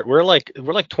 Josh? We're like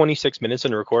 26 minutes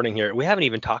into recording here. We haven't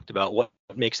even talked about what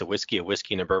makes a whiskey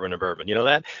and a bourbon a bourbon. You know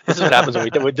that? This is what happens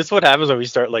this is what happens when we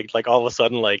start like all of a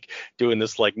sudden like doing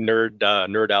this like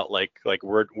nerd out like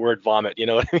word vomit. You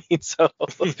know what I mean? So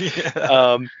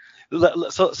Yeah.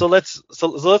 so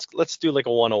let's do like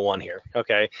a 101 here,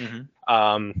 okay?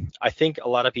 Mm-hmm. I think a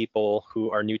lot of people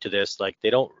who are new to this, like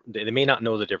they may not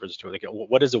know the difference between like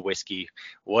what is a whiskey,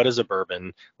 what is a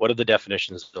bourbon, what are the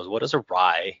definitions of those, what is a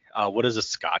rye, what is a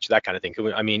scotch, that kind of thing.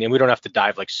 I mean, and we don't have to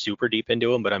dive like super deep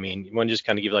into them, but I mean, you want to just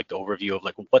kind of give like the overview of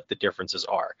like what the differences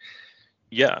are.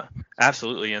 Yeah,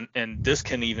 absolutely. And this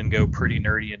can even go pretty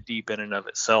nerdy and deep in and of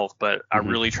itself, but I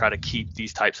really try to keep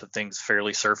these types of things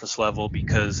fairly surface level,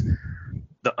 because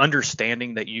the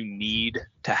understanding that you need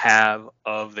to have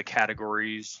of the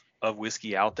categories of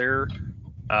whiskey out there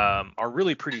are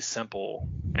really pretty simple,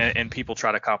 and people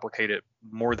try to complicate it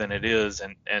more than it is.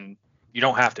 And you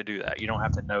don't have to do that. You don't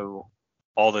have to know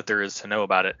all that there is to know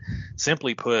about it.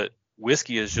 Simply put,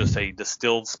 whiskey is just a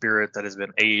distilled spirit that has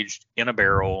been aged in a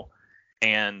barrel,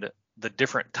 and the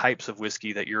different types of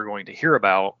whiskey that you're going to hear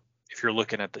about, if you're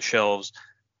looking at the shelves,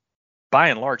 by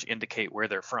and large indicate where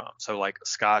they're from. So like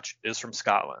Scotch is from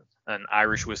Scotland, an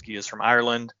Irish whiskey is from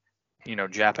Ireland,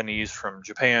 Japanese from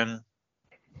Japan,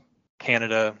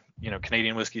 Canada,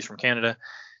 Canadian whiskey's from Canada.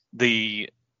 The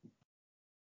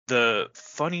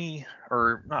funny,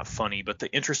 or not funny, but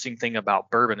the interesting thing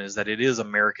about bourbon is that it is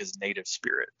America's native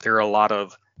spirit. There are a lot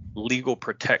of legal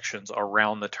protections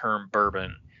around the term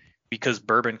bourbon, because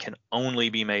bourbon can only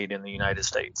be made in the United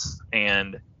States.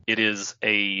 And it is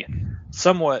a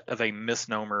somewhat of a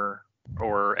misnomer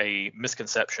or a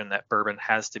misconception that bourbon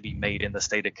has to be made in the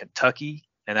state of Kentucky,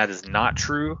 and that is not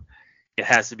true. It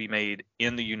has to be made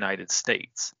in the United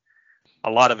States.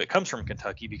 A lot of it comes from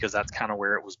Kentucky because that's kind of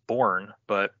where it was born,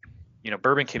 but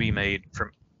bourbon can be made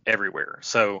from everywhere.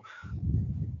 So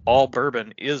all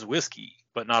bourbon is whiskey,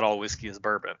 but not all whiskey is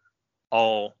bourbon.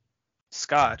 All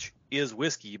Scotch is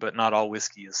whiskey, but not all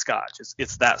whiskey is Scotch.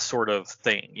 It's that sort of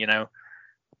thing,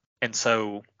 And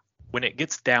so when it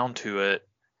gets down to it,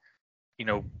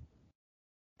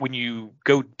 when you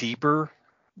go deeper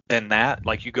than that,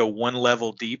 like you go one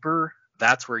level deeper,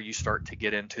 that's where you start to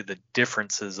get into the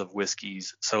differences of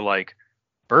whiskeys. So like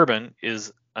bourbon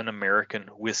is an American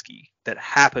whiskey that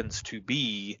happens to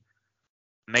be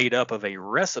made up of a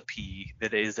recipe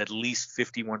that is at least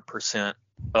 51%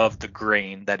 of the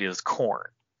grain that is corn.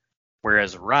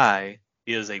 Whereas rye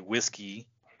is a whiskey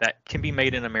that can be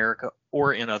made in America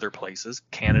or in other places.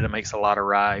 Canada makes a lot of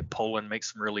rye. Poland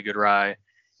makes some really good rye.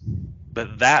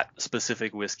 But that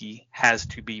specific whiskey has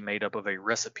to be made up of a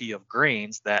recipe of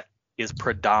grains that is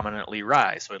predominantly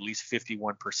rye. So at least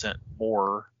 51%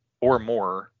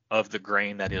 more of the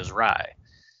grain that is rye.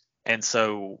 And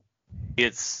so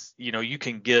it's, you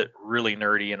can get really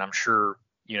nerdy, and I'm sure,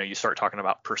 you start talking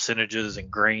about percentages and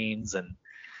grains and,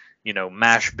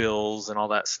 mash bills and all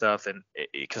that stuff, and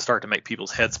it can start to make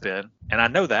people's head spin. And I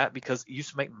know that because it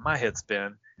used to make my head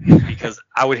spin, because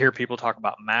I would hear people talk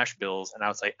about mash bills and I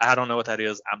would say, I don't know what that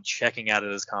is. I'm checking out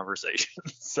of this conversation.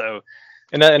 So,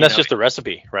 and that's just a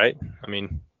recipe, right? I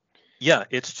mean, yeah,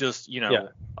 it's just,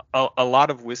 a lot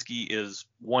of whiskey is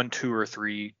 1, 2, or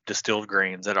 3 distilled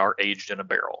grains that are aged in a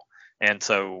barrel. And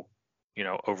so,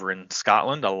 over in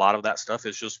Scotland, a lot of that stuff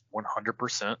is just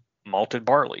 100% malted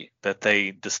barley that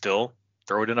they distill,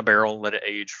 throw it in a barrel, let it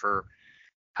age for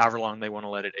however long they want to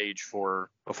let it age for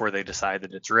before they decide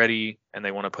that it's ready and they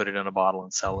want to put it in a bottle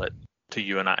and sell it to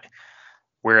you and I.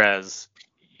 Whereas,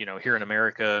 here in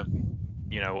America,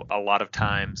 a lot of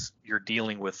times you're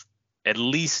dealing with at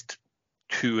least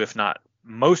 2, if not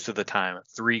most of the time,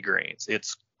 3 grains.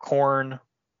 It's corn,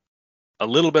 a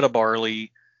little bit of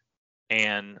barley,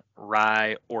 and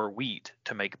rye or wheat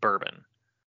to make bourbon.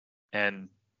 And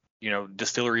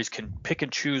distilleries can pick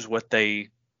and choose what they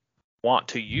want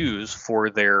to use for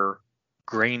their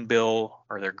grain bill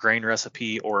or their grain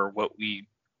recipe, or what we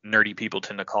nerdy people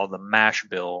tend to call the mash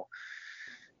bill.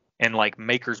 And like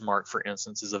Maker's Mark, for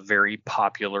instance, is a very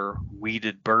popular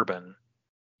wheated bourbon.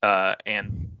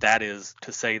 And that is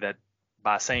to say that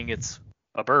by saying it's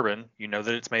a bourbon, you know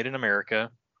that it's made in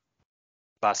America.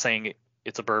 By saying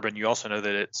it's a bourbon, you also know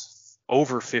that it's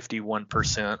over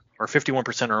 51% or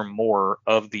 51% or more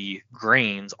of the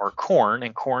grains are corn,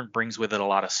 and corn brings with it a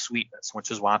lot of sweetness,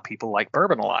 which is why people like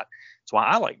bourbon a lot. It's why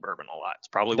I like bourbon a lot. It's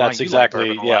probably why you like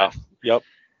bourbon a lot. Yep.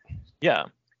 Yeah.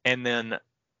 And then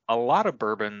a lot of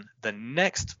bourbon, the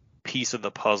next piece of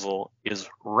the puzzle is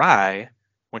rye,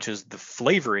 which is the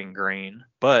flavoring grain,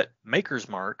 but Maker's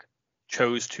Mark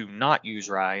chose to not use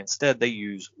rye. Instead, they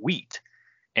use wheat.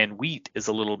 And wheat is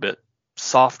a little bit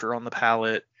softer on the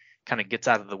palate, kind of gets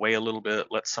out of the way a little bit,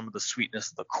 lets some of the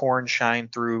sweetness of the corn shine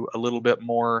through a little bit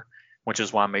more, which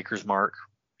is why Maker's Mark,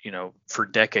 for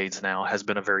decades now has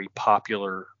been a very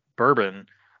popular bourbon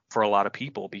for a lot of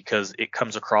people, because it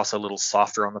comes across a little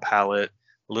softer on the palate,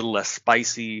 a little less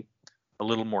spicy, a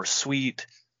little more sweet.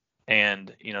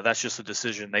 And, that's just a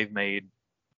decision they've made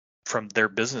from their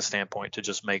business standpoint to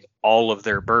just make all of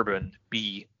their bourbon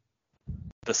be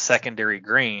the secondary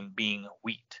grain being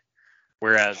wheat.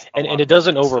 Whereas and it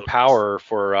doesn't overpower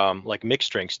for like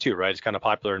mixed drinks too, right? It's kind of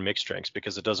popular in mixed drinks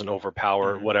because it doesn't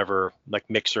overpower whatever like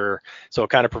mixer. So it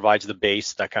kind of provides the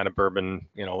base, that kind of bourbon,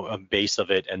 a base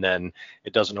of it, and then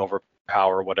it doesn't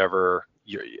overpower whatever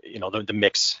the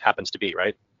mix happens to be,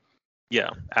 right?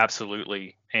 Yeah,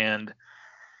 absolutely. And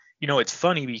it's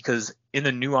funny because in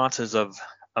the nuances of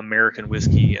American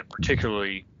whiskey and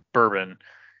particularly bourbon,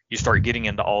 you start getting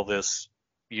into all this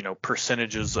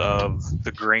percentages of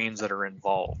the grains that are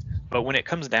involved. But when it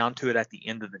comes down to it at the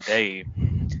end of the day,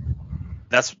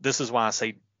 this is why I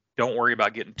say don't worry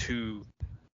about getting too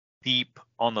deep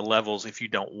on the levels if you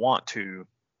don't want to.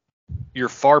 You're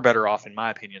far better off, in my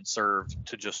opinion, served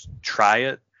to just try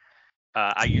it.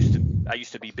 I used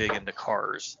to be big into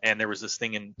cars, and there was this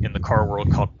thing in the car world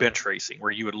called bench racing,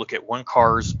 where you would look at one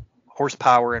car's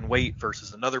horsepower and weight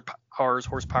versus another car's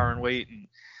horsepower and weight, and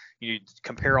you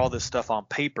compare all this stuff on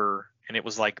paper, and it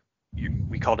was like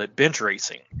we called it bench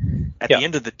racing. At the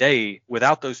end of the day,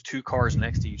 without those two cars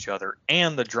next to each other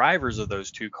and the drivers of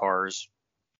those two cars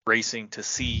racing to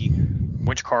see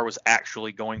which car was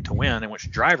actually going to win and which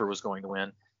driver was going to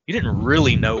win, you didn't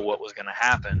really know what was going to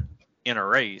happen in a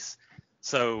race.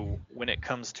 So when it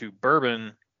comes to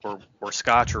bourbon or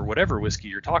scotch or whatever whiskey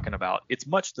you're talking about, it's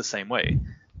much the same way.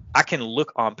 I can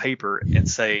look on paper and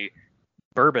say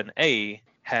bourbon A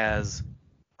has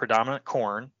predominant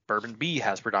corn, bourbon B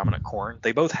has predominant corn.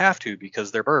 They both have to,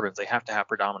 because they're bourbons. They have to have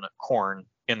predominant corn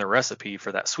in the recipe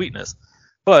for that sweetness.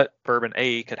 But bourbon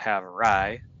A could have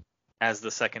rye as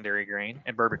the secondary grain,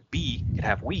 and bourbon B could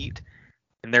have wheat,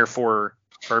 and therefore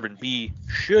bourbon B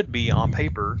should be on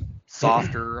paper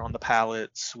softer on the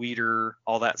palate, sweeter,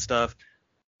 all that stuff.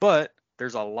 But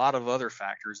there's a lot of other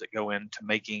factors that go into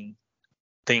making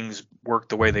things work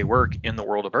the way they work in the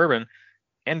world of bourbon.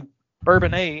 And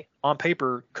bourbon A on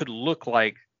paper could look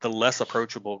like the less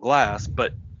approachable glass,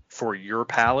 but for your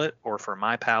palate or for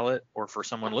my palate or for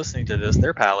someone listening to this,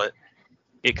 their palate,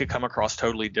 it could come across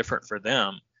totally different for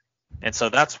them. And so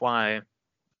that's why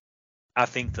I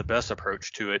think the best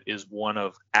approach to it is one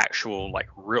of actual, like,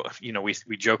 real,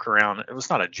 we joke around. It was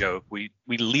not a joke. We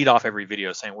lead off every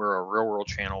video saying we're a real world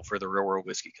channel for the real world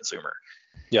whiskey consumer.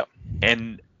 Yeah.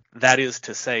 And that is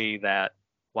to say that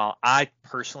while I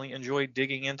personally enjoy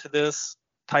digging into this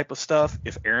type of stuff,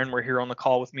 if Erin were here on the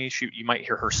call with me, shoot, you might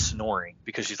hear her snoring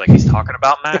because she's like, he's talking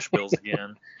about mash bills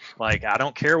again. Like, I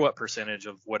don't care what percentage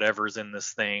of whatever's in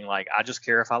this thing. Like, I just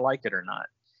care if I like it or not.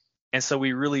 And so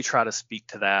we really try to speak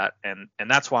to that. And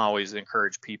that's why I always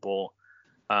encourage people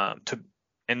to,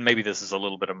 and maybe this is a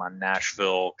little bit of my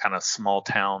Nashville kind of small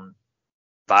town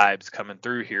vibes coming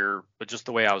through here, but just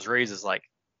the way I was raised is like,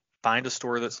 find a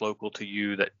store that's local to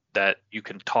you that you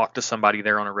can talk to somebody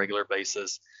there on a regular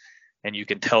basis, and you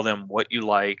can tell them what you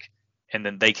like, and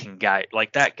then they can guide,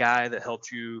 like that guy that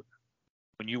helped you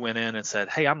when you went in and said,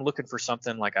 hey, I'm looking for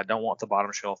something, like, I don't want the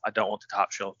bottom shelf, I don't want the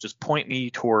top shelf, just point me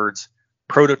towards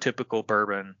prototypical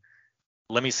bourbon,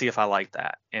 let me see if I like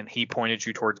that. And he pointed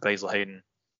you towards Basil Hayden.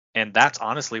 And that's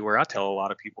honestly where I tell a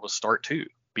lot of people to start too,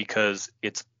 because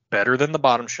it's better than the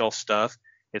bottom shelf stuff.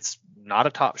 It's not a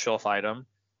top shelf item.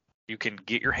 You can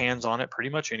get your hands on it pretty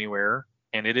much anywhere,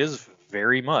 and it is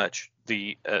very much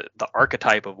the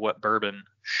archetype of what bourbon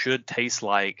should taste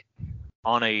like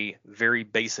on a very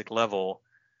basic level.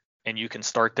 And you can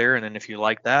start there, and then if you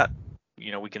like that,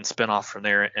 we can spin off from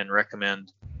there and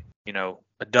recommend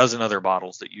a dozen other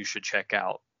bottles that you should check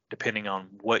out, depending on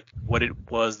what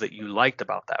it was that you liked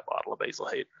about that bottle of Basil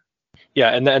Hayden.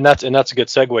 Yeah, and that's a good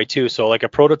segue too. So like a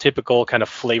prototypical kind of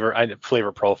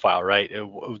flavor profile, right?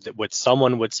 What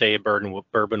someone would say a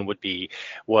bourbon would be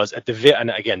was and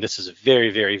again, this is a very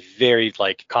very very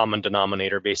like common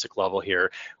denominator, basic level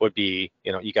here would be,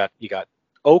 you got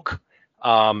oak.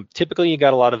 Typically you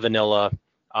got a lot of vanilla.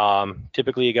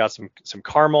 Typically you got some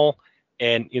caramel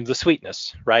and the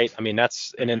sweetness, right? I mean,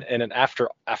 that's and then after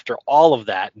all of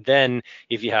that, then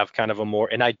if you have kind of a more,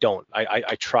 and I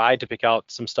tried to pick out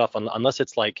some stuff unless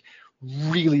it's like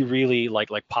really really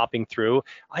like popping through.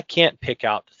 I can't pick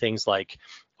out things like,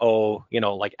 oh,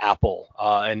 like apple,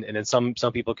 and then some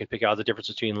people can pick out the difference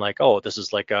between like, oh, this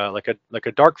is like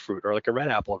a dark fruit or like a red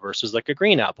apple versus like a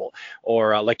green apple,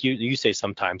 or like you say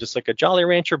sometimes it's like a Jolly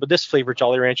Rancher, but this flavor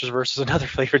Jolly Ranchers versus another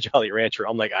flavor Jolly Rancher.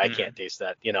 I'm like, I can't taste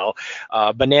that.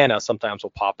 Banana sometimes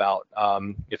will pop out,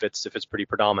 if it's pretty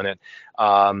predominant.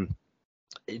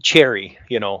 Cherry,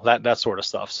 that sort of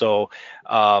stuff. So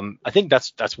I think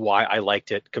that's why I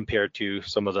liked it compared to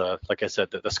some of the, like I said,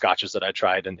 the scotches that I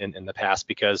tried in the past,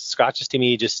 because scotches to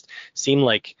me just seem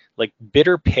like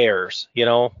bitter pears,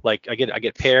 like I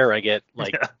get pear, I get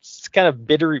like it's kind of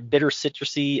bitter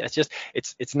citrusy.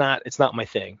 It's not my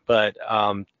thing. But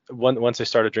once I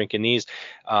started drinking these,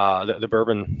 the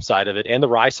bourbon side of it and the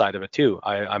rye side of it too,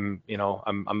 I'm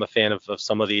a fan of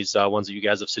some of these ones that you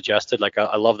guys have suggested. Like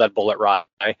I love that Bullet Rye.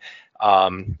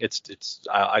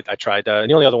 I tried, and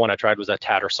the only other one I tried was that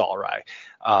Tattersall Rye.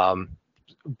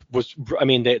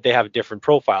 They have different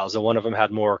profiles, and one of them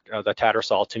had more, the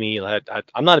Tattersall to me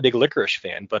I'm not a big licorice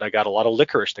fan, but I got a lot of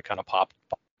licorice to kind of pop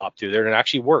through there, and it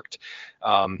actually worked.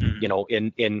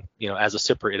 In as a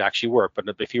sipper, it actually worked. But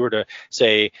if you were to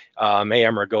say, hey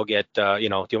Emma, go get do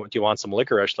you want some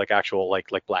licorice, like actual like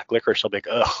black licorice, I'll be like,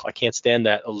 ugh, I can't stand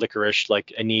that licorice,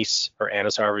 like anise or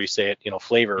anise, however you say it,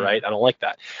 flavor, right? I don't like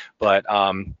that. But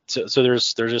so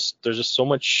there's just so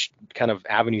much kind of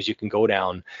avenues you can go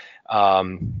down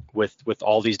with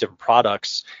all these different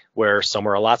products, where some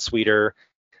are a lot sweeter.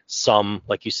 Some,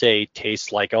 like you say,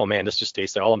 taste like, oh man, this just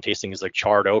tastes like all I'm tasting is like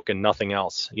charred oak and nothing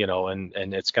else, and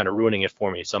it's kind of ruining it for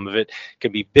me. Some of it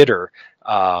can be bitter.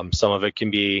 Some of it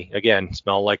can be, again,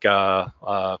 smell like I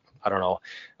don't know,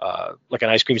 like an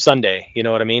ice cream sundae. You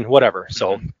know what I mean? Whatever.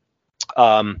 So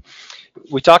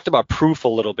we talked about proof a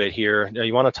little bit here.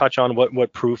 You want to touch on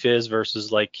what proof is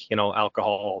versus like,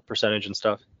 alcohol percentage and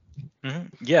stuff?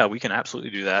 Yeah, we can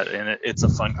absolutely do that, and it's a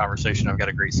fun conversation. I've got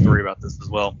a great story about this as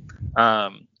well.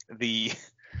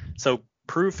 So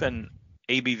proof and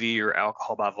ABV, or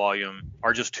alcohol by volume,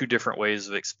 are just two different ways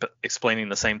of explaining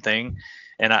the same thing.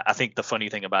 And I think the funny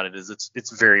thing about it is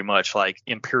it's very much like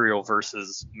imperial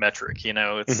versus metric.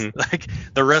 It's like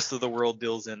the rest of the world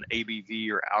deals in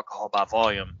ABV, or alcohol by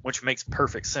volume, which makes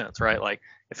perfect sense, right? Like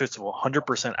if it's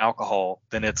 100% alcohol,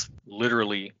 then it's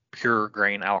literally pure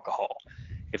grain alcohol.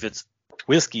 If it's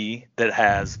whiskey that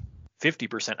has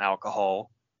 50%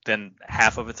 alcohol, then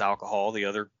half of it's alcohol, the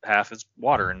other half is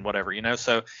water and whatever,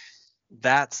 so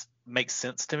that makes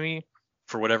sense to me.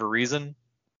 For whatever reason,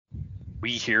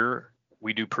 we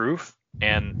do proof,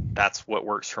 and that's what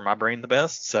works for my brain the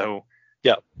best. So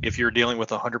yeah, if you're dealing with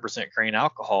 100% grain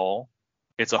alcohol,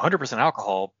 it's 100%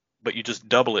 alcohol, but you just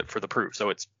double it for the proof. So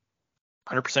it's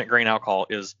 100% grain alcohol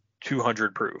is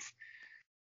 200 proof.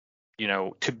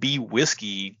 To be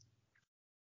whiskey,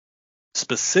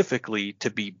 specifically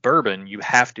to be bourbon, you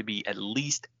have to be at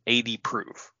least 80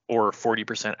 proof, or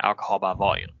 40% alcohol by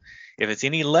volume. If it's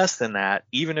any less than that,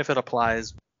 even if it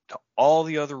applies to all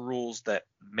the other rules that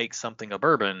make something a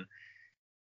bourbon,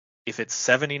 if it's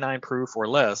 79 proof or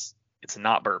less, it's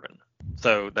not bourbon.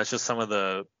 So that's just some of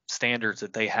the standards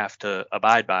that they have to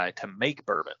abide by to make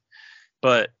bourbon.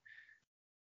 But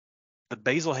the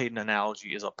Basil Hayden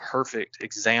analogy is a perfect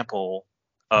example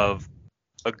of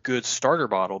a good starter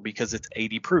bottle, because it's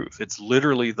 80 proof. It's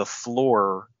literally the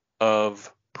floor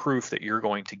of proof that you're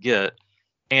going to get.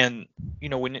 And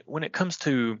when it comes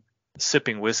to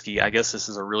sipping whiskey, I guess this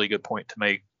is a really good point to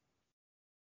make,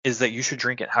 is that you should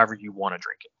drink it however you want to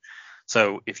drink it.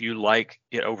 So if you like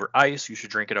it over ice, you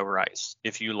should drink it over ice.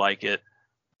 If you like it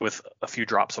with a few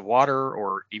drops of water,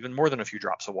 or even more than a few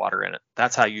drops of water in it,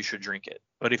 that's how you should drink it.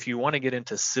 But if you want to get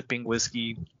into sipping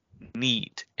whiskey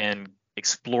neat and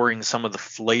exploring some of the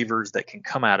flavors that can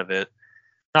come out of it,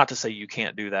 not to say you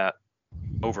can't do that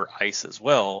over ice as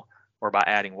well, or by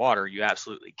adding water, you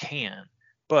absolutely can,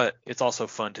 but it's also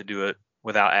fun to do it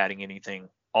without adding anything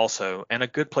also. And a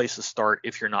good place to start,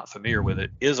 if you're not familiar with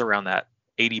it, is around that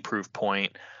 80 proof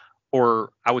point,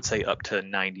 or I would say up to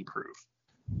 90 proof.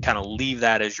 Kind of leave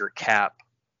that as your cap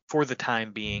for the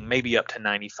time being, maybe up to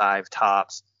 95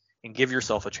 tops, and give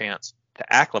yourself a chance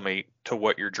to acclimate to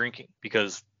what you're drinking,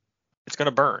 because it's going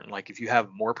to burn. Like if you have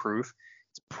more proof,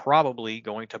 it's probably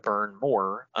going to burn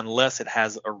more unless it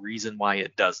has a reason why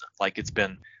it doesn't. Like it's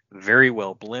been very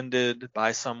well blended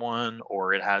by someone,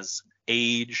 or it has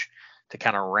age to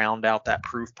kind of round out that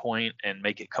proof point and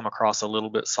make it come across a little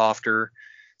bit softer.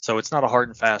 So it's not a hard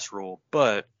and fast rule,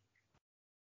 but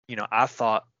I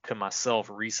thought to myself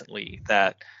recently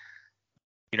that,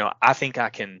 I think I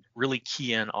can really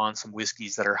key in on some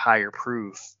whiskeys that are higher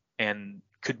proof and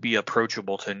could be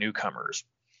approachable to newcomers.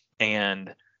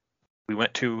 And we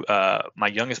went to my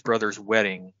youngest brother's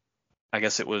wedding. I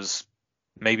guess it was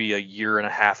maybe a year and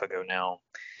a half ago now.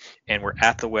 And we're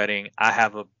at the wedding. I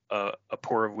have a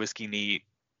pour of whiskey neat.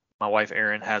 My wife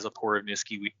Erin has a pour of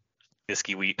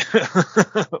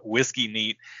whiskey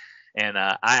neat. And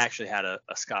I actually had a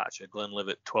Scotch, a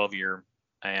Glenlivet 12-year,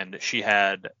 and she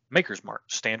had Maker's Mark,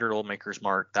 standard old Maker's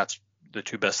Mark. That's the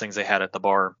two best things they had at the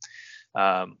bar.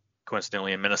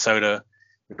 Coincidentally, in Minnesota,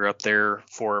 we were up there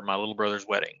for my little brother's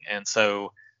wedding, and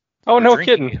so. Oh, no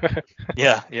kidding.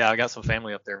 yeah, I got some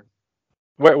family up there.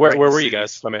 Where were you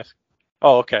guys? Let me ask.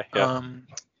 Oh, okay. Yeah.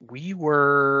 We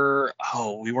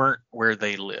weren't where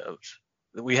they lived.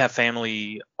 We have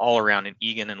family all around in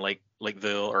Egan and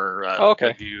Lakeville or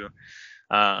Lakeview.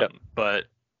 But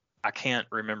I can't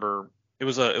remember. It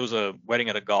was a wedding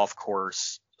at a golf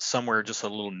course somewhere just a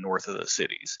little north of the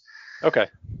cities. Okay.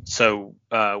 So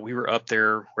we were up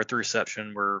there. We're at the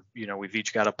reception where we've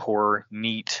each got a pour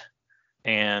neat,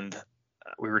 and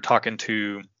we were talking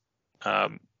to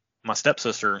my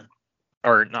stepsister,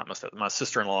 or not my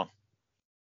sister-in-law,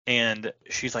 and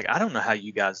she's like, I don't know how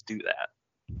you guys do that.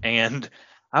 And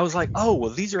I was like, oh,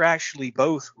 well, these are actually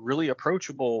both really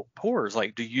approachable pours.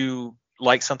 Like, do you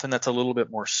like something that's a little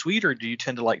bit more sweet, or do you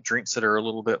tend to like drinks that are a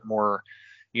little bit more,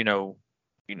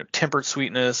 tempered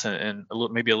sweetness and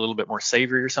maybe a little bit more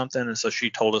savory or something? And so she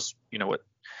told us,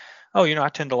 I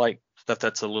tend to like stuff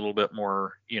that's a little bit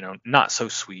more, not so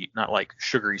sweet, not like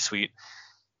sugary sweet.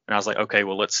 And I was like, okay,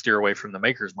 well, let's steer away from the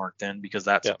Maker's Mark then, because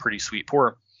that's a pretty sweet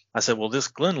pour. I said, well, this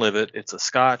Glenlivet, it's a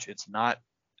Scotch. It's not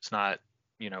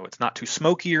too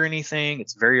smoky or anything.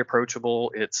 It's very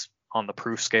approachable. It's on the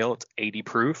proof scale. It's 80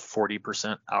 proof,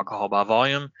 40% alcohol by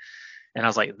volume. And I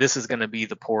was like, this is going to be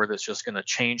the pour that's just going to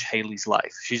change Haley's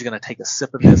life. She's going to take a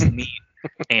sip of this neat,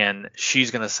 and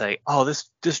she's going to say, oh,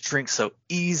 this drink's so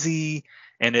easy,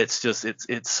 and it's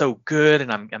so good,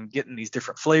 and I'm getting these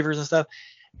different flavors and stuff.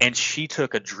 And she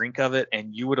took a drink of it,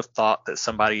 and you would have thought that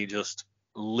somebody just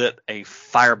lit a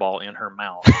fireball in her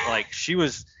mouth. Like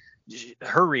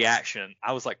her reaction,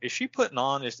 I was like, is she putting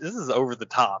on this is over the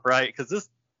top, right? Because this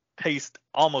tastes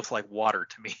almost like water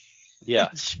to me. Yeah.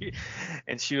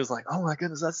 and she was like, oh my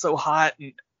goodness, that's so hot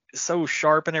and so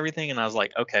sharp and everything. And I was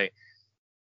like, okay,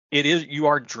 you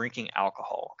are drinking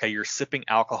alcohol. Okay, you're sipping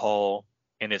alcohol,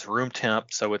 and it's room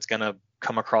temp, so it's going to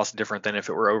come across different than if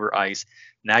it were over ice.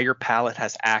 Now your palate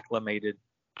has acclimated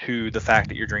to the fact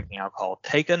that you're drinking alcohol.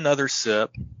 Take another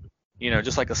sip,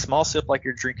 just like a small sip, like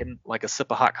you're drinking like a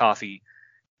sip of hot coffee,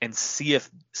 and see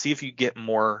if you get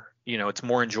more, it's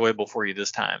more enjoyable for you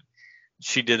this time.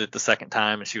 She did it the second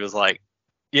time, and she was like,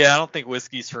 yeah, I don't think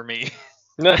whiskey's for me.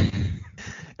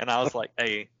 And I was like,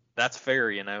 hey, that's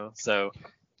fair, So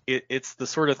it's the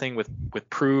sort of thing with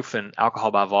proof and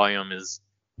alcohol by volume is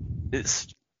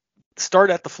start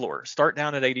at the floor. Start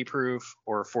down at 80 proof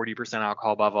or 40%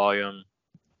 alcohol by volume,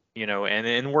 and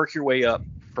then work your way up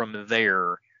from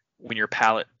there when your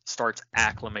palate starts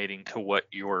acclimating to what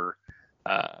you're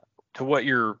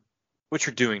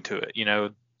doing to it.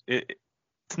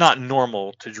 It's not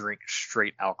normal to drink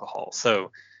straight alcohol,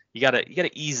 so you gotta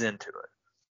ease into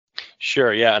it.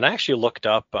 Sure, yeah, and I actually looked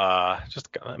up just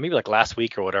maybe like last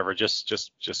week or whatever, just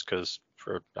because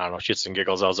for, I don't know, shits and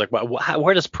giggles, I was like,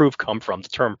 where does proof come from? The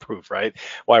term proof, right?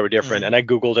 Why we're different? Mm-hmm. And I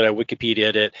Googled it, I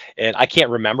Wikipedia'd it, and I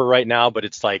can't remember right now, but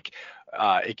it's like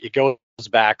it goes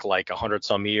back like 100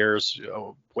 some years,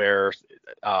 where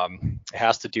it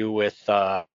has to do with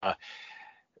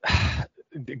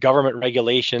government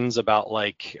regulations about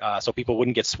like so people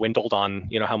wouldn't get swindled on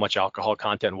how much alcohol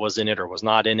content was in it or was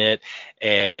not in it,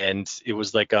 and it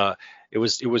was like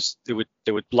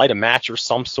they would light a match or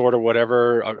some sort of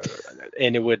whatever,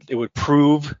 and it would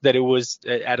prove that it was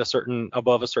at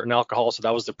above a certain alcohol, so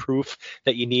that was the proof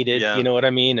that you needed. You know what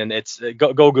I mean? And it's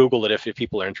go Google it if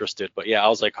people are interested. But yeah, I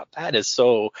was like, that is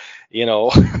so,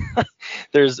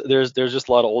 there's just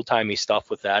a lot of old timey stuff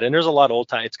with that, and there's a lot of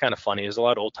it's kind of funny, there's a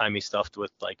lot of old timey stuff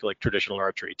with like traditional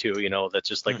archery too, that's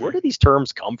just like, where do these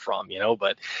terms come from,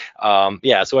 but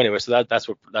yeah, so anyway, so that's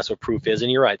what proof is. And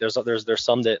you're right, there's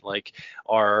some that like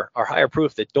are higher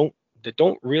proof that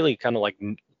don't really kind of like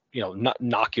not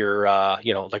knock your,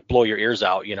 like blow your ears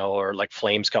out, or like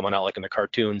flames coming out like in the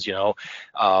cartoons,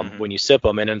 when you sip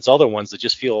them. And then it's other ones that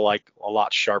just feel like a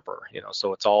lot sharper,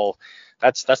 so it's all,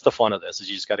 that's the fun of this, is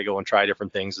you just got to go and try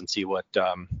different things and see what,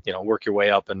 work your way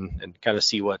up and kind of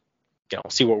see what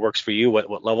works for you,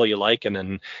 what level you like. And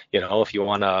then, if you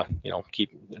want to,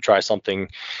 try something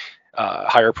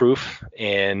higher proof,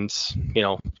 and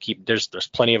there's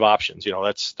plenty of options.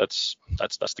 That's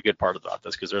the good part about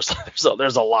this, because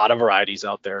there's a lot of varieties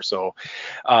out there. So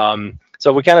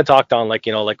so we kind of talked on like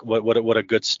what a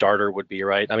good starter would be,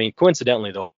 right? I mean,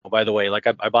 coincidentally though, by the way, like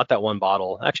I bought that one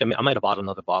bottle. Actually, I might have bought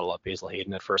another bottle at Basil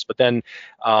Hayden at first, but then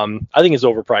I think it's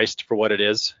overpriced for what it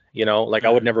is. I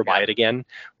would never buy it again.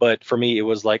 But for me, it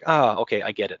was like, okay,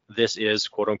 I get it. This is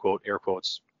quote unquote, air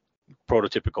quotes,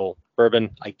 prototypical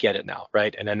bourbon. I get it now,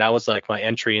 right? And then that was like my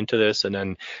entry into this, and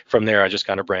then from there I just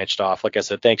kind of branched off, like I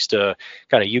said, thanks to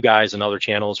kind of you guys and other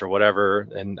channels or whatever,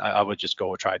 and I would just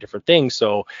go try different things.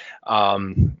 So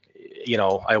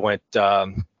I went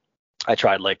I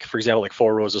tried, like, for example, like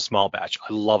Four Roses small batch.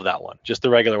 I love that one. Just the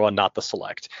regular one, not the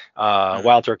select.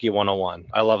 Wild Turkey 101.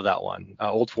 I love that one.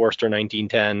 Old Forester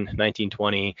 1910,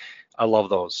 1920. I love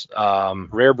those.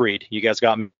 Rare Breed. You guys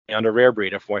got me under Rare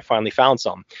Breed if I finally found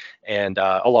some. And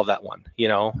I love that one,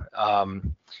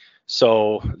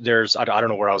 So there's, I don't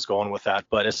know where I was going with that,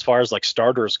 but as far as like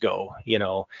starters go,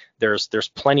 there's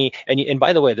plenty. And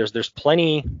by the way, there's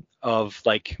plenty of,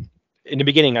 like, in the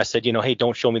beginning I said, hey,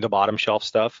 don't show me the bottom shelf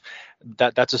stuff.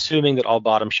 That's assuming that all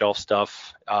bottom shelf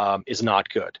stuff is not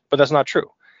good, but that's not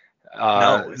true.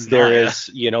 There's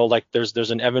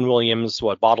an Evan Williams,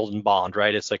 Bottled and Bond,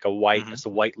 right? It's like a white, it's a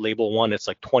white label one. It's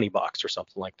like $20 or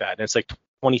something like that. And it's like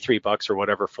 $23 or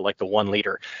whatever for like the 1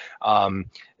 liter.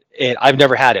 And I've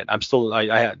never had it. I'm still,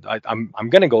 I'm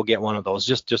gonna go get one of those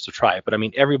just to try it. But I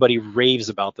mean, everybody raves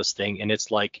about this thing, and it's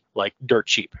like dirt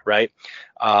cheap, right?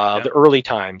 The early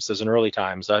times,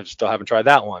 I still haven't tried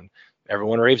that one.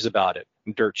 Everyone raves about it,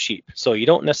 dirt cheap. So you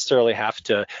don't necessarily have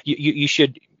to. You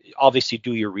should obviously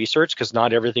do your research, because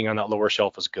not everything on that lower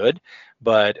shelf is good,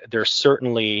 but there's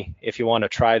certainly, if you want to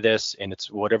try this and it's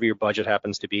whatever your budget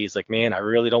happens to be, it's like, man, I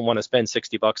really don't want to spend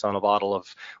 $60 on a bottle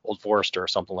of Old Forester or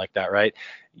something like that, right?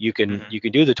 You can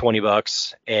do the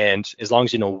 $20, and as long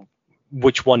as you know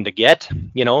which one to get,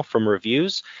 from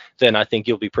reviews, then I think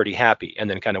you'll be pretty happy. And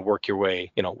then kind of work your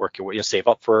way, you save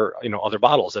up for, other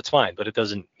bottles. That's fine, but it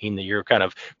doesn't mean that you're kind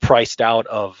of priced out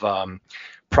of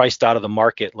the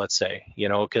market, let's say,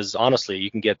 because honestly, you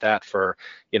can get that for,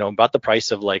 about the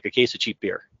price of like a case of cheap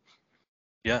beer.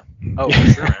 Yeah. Oh,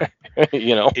 for sure.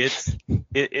 Man.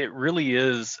 It really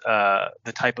is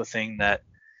the type of thing that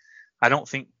I don't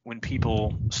think when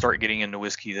people start getting into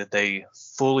whiskey that they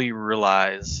fully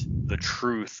realize the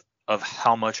truth of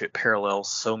how much it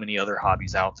parallels so many other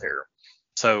hobbies out there.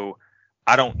 So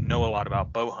I don't know a lot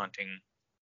about bow hunting,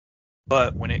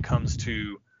 but when it comes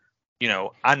to,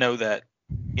 I know that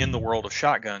in the world of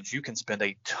shotguns, you can spend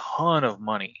a ton of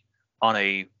money on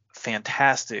a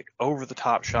fantastic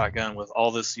over-the-top shotgun with all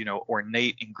this,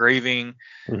 ornate engraving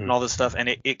and all this stuff, and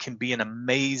it can be an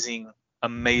amazing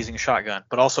shotgun.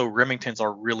 But also Remingtons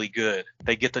are really good.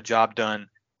 They get the job done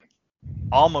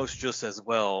almost just as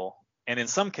well, and in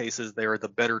some cases they are the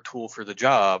better tool for the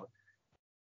job,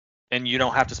 and you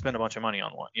don't have to spend a bunch of money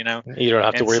on one. You don't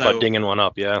have to worry about dinging one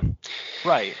up. Yeah,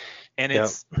 right. And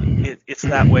it's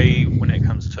that way when it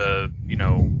comes to,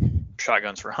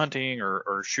 shotguns for hunting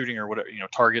or shooting or whatever,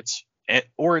 targets,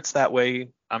 or it's that way,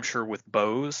 I'm sure, with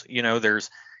bows. I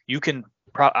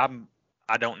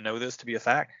don't know this to be a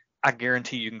fact. I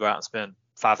guarantee you can go out and spend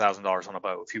 $5,000 on a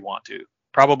bow if you want to,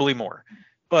 probably more.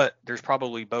 But there's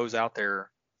probably bows out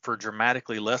there for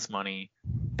dramatically less money.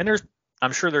 And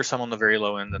I'm sure there's some on the very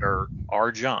low end that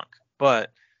are junk,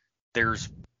 but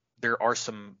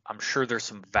I'm sure there's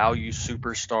some value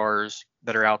superstars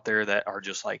that are out there that are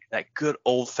just like that good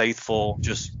old faithful,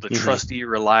 just the trusty,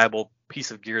 reliable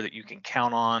piece of gear that you can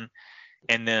count on.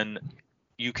 And then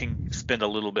you can spend a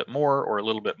little bit more or a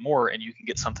little bit more, and you can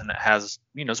get something that has,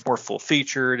 it's more full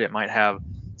featured. It might have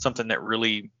something that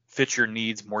really fits your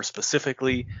needs more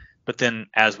specifically. But then,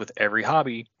 as with every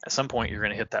hobby, at some point you're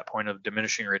going to hit that point of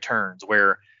diminishing returns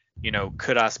where,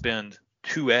 could I spend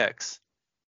 2x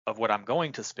of what I'm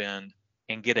going to spend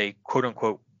and get a quote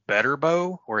unquote better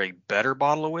bow or a better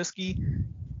bottle of whiskey?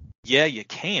 Yeah, you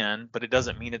can, but it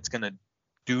doesn't mean it's going to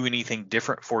do anything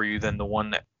different for you than the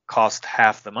one that cost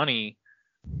half the money,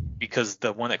 because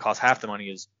the one that costs half the money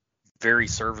is very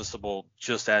serviceable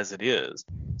just as it is.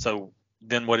 So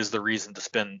then what is the reason to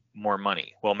spend more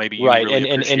money? Well, maybe you really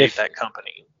appreciate that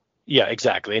company. Yeah,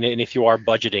 exactly. And if you are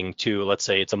budgeting to, let's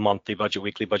say it's a monthly budget,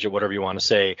 weekly budget, whatever you want to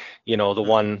say, the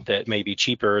one that may be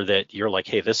cheaper that you're like,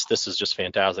 hey, this is just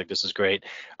fantastic. This is great.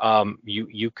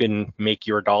 You can make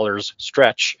your dollars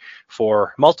stretch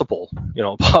for multiple,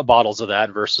 bottles of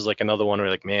that versus like another one where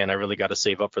you're like, man, I really got to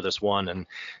save up for this one and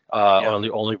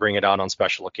only bring it out on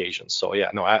special occasions. So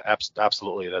yeah, no,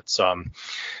 absolutely. That's off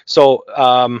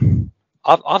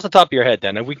the top of your head,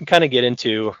 then, and we can kind of get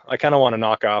into. I kind of want to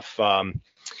knock off.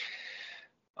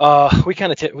 We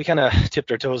kind of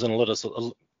tipped our toes in a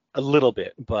little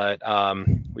bit, but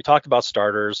we talked about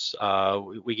starters.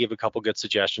 We gave a couple good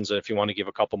suggestions. If you want to give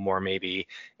a couple more, maybe,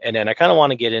 and then I kind of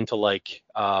want to get into like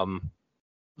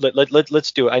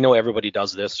let's do it. I know everybody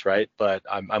does this, right? But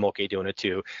I'm okay doing it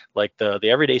too. Like the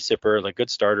everyday sipper, like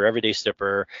good starter, everyday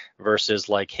sipper versus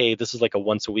like, hey, this is like a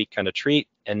once a week kind of treat.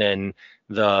 And then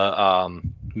the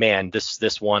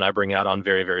this one I bring out on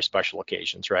very, very special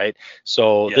occasions, right?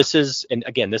 So this is, and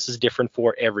again, this is different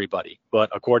for everybody, but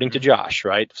according to Josh,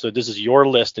 right? So this is your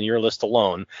list and your list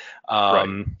alone.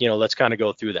 Right. Let's kind of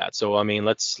go through that. So I mean,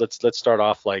 let's start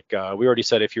off like we already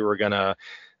said if you were gonna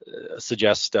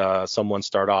suggest someone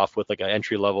start off with like an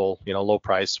entry level, low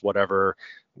price, whatever.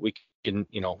 We can,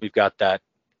 we've got that.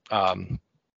 Well,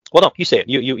 no, you say it.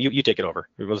 You take it over.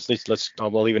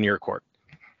 I'll leave it in your court.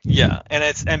 Yeah,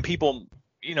 and people,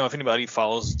 if anybody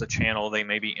follows the channel, they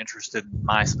may be interested in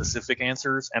my specific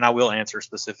answers, and I will answer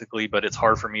specifically, but it's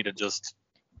hard for me to just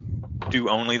do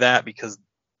only that because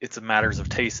it's a matters of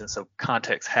taste, and so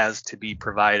context has to be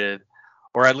provided,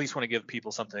 or I at least want to give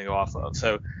people something to go off of.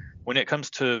 So when it comes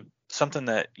to something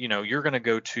that, you're going to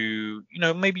go to,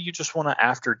 maybe you just want to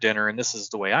after dinner, and this is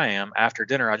the way I am, after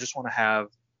dinner, I just want to have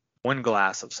one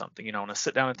glass of something, I want to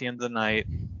sit down at the end of the night,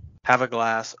 have a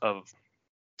glass of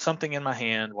something in my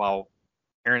hand while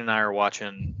Aaron and I are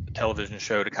watching a television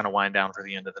show to kind of wind down for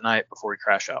the end of the night before we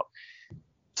crash out.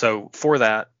 So for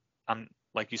that,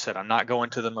 like you said, I'm not going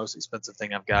to the most expensive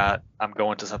thing I've got. I'm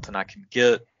going to something I can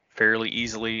get fairly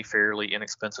easily, fairly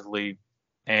inexpensively,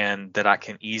 and that I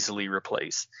can easily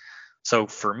replace. So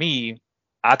for me,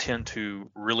 I tend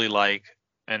to really like,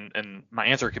 and my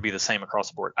answer could be the same across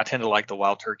the board. I tend to like the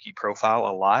Wild Turkey profile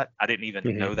a lot. I didn't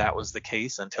even know that was the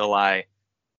case until I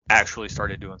actually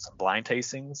started doing some blind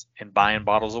tastings and buying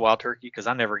bottles of Wild Turkey because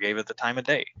I never gave it the time of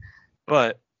day.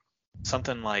 But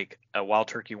something like a Wild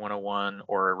Turkey 101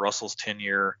 or a Russell's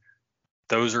 10-year,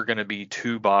 those are going to be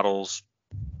 2 bottles,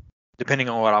 depending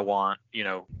on what I want,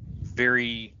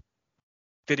 very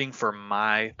fitting for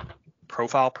my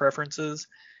profile preferences.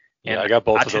 And I got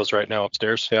both of those right now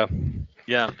upstairs. Yeah.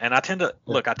 Yeah. And I tend to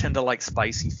like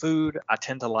spicy food. I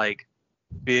tend to like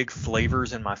big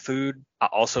flavors in my food. I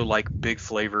also like big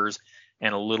flavors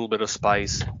and a little bit of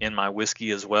spice in my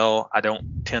whiskey as well. I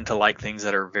don't tend to like things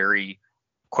that are very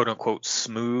quote unquote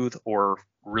smooth or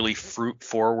really fruit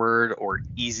forward or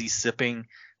easy sipping.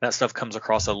 That stuff comes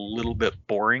across a little bit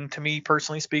boring to me,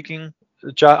 personally speaking.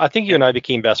 John, I think you and I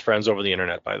became best friends over the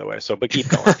internet, by the way. So, but keep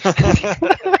going.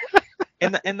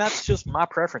 And that's just my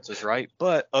preferences, right?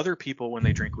 But other people, when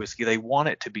they drink whiskey, they want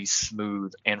it to be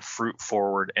smooth and fruit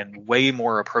forward and way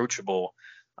more approachable.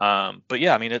 But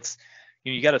yeah, I mean, it's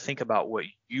you got to think about what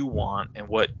you want and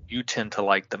what you tend to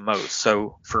like the most.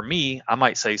 So for me, I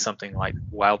might say something like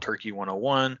Wild Turkey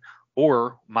 101,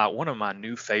 or one of my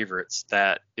new favorites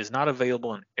that is not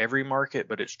available in every market,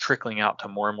 but it's trickling out to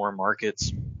more and more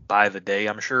markets by the day,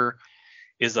 I'm sure,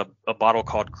 is a bottle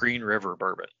called Green River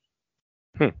Bourbon.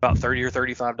 About $30 or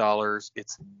 $35.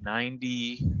 It's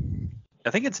 90, I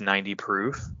think it's 90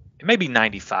 proof. It may be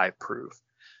 95 proof,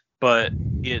 but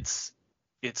it's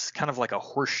kind of like a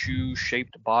horseshoe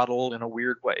shaped bottle in a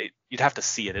weird way. You'd have to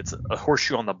see it. It's a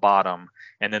horseshoe on the bottom,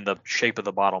 and then the shape of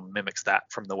the bottle mimics that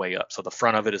from the way up. So the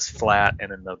front of it is flat,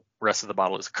 and then the rest of the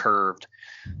bottle is curved.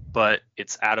 But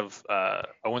it's out of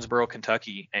Owensboro,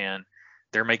 Kentucky, and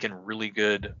they're making really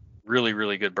good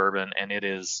bourbon, and it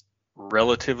is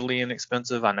relatively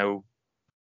inexpensive. I know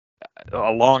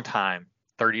a long time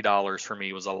 $30 for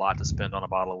me was a lot to spend on a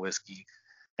bottle of whiskey,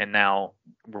 and now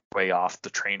we're way off the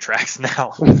train tracks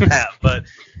now with that. But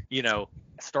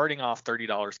starting off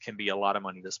 $30 can be a lot of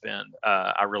money to spend.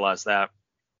 I realize that.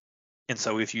 And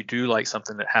so if you do like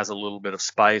something that has a little bit of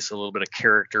spice, a little bit of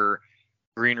character,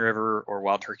 Green River or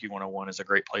Wild Turkey 101 is a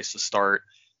great place to start.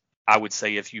 I would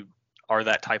say if you are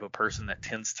that type of person that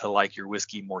tends to like your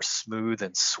whiskey more smooth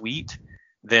and sweet,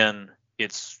 then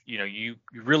it's, you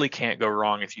really can't go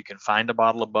wrong if you can find a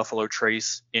bottle of Buffalo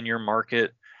Trace in your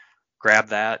market. Grab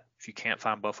that. If you can't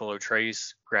find Buffalo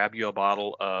Trace, grab you a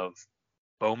bottle of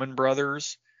Bowman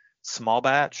Brothers small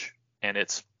batch, and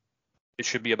it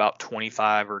should be about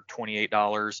 $25 or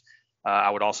 $28. I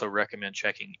would also recommend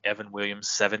checking Evan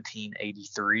Williams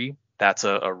 1783. That's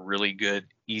a really good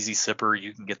easy sipper.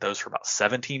 You can get those for about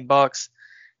 $17.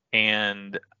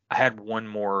 And I had one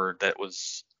more that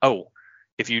was,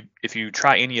 if you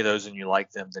try any of those and you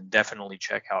like them, then definitely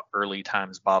check out Early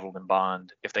Times Bottled and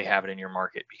Bond if they have it in your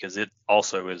market, because it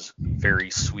also is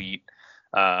very sweet.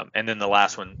 And then the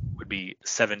last one would be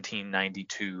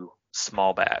 1792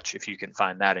 Small Batch, if you can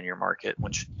find that in your market,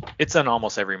 which it's in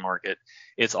almost every market.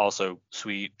 It's also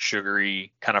sweet,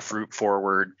 sugary, kind of fruit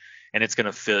forward, and it's going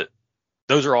to fit.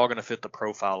 Those are all going to fit the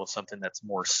profile of something that's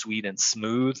more sweet and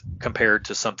smooth compared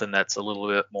to something that's a little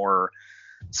bit more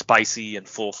spicy and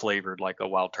full flavored, like a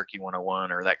Wild Turkey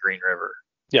 101 or that Green River.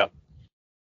 Yeah.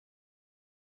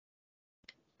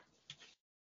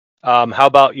 How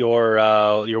about your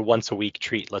once a week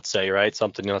treat, let's say, right?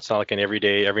 Something, it's not like an every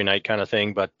day, every night kind of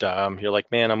thing, but you're like,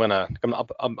 man, I'm gonna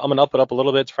up it up a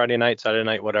little bit. It's Friday night, Saturday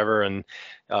night, whatever, and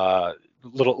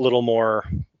little more,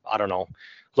 I don't know,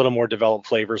 a little more developed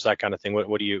flavors, that kind of thing.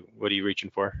 What are you reaching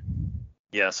for?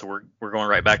 Yeah, so we're going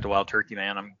right back to Wild Turkey,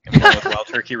 man. I'm going with Wild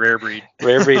Turkey Rare Breed.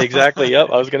 Rare Breed, exactly. Yep,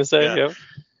 I was gonna say. Yeah. Yep.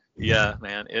 Yeah,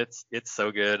 man, it's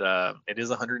so good. It is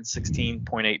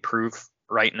 116.8 proof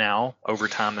right now. Over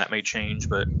time that may change,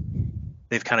 but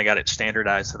they've kind of got it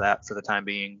standardized to that for the time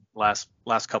being. Last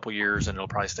couple years, and it'll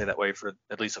probably stay that way for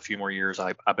at least a few more years,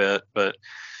 I bet. But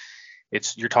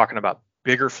you're talking about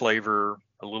bigger flavor,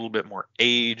 a little bit more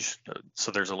age,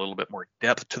 so there's a little bit more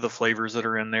depth to the flavors that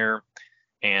are in there.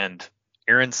 And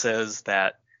Erin says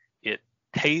that it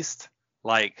tastes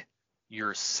like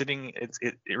you're sitting.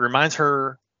 It reminds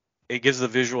her. It gives the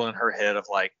visual in her head of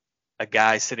like a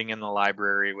guy sitting in the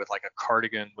library with like a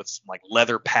cardigan with some like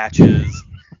leather patches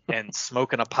and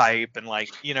smoking a pipe, and like,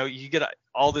 you get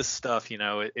all this stuff.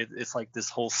 It's like this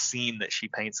whole scene that she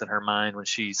paints in her mind when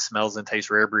she smells and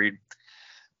tastes Rare Breed.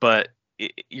 But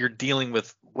you're dealing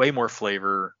with way more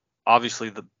flavor,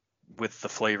 obviously, with the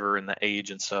flavor and the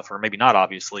age and stuff, or maybe not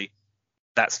obviously.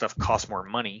 That stuff costs more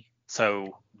money.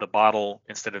 So the bottle,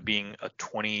 instead of being a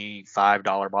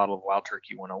 $25 bottle of Wild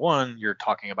Turkey 101, you're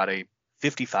talking about a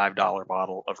 $55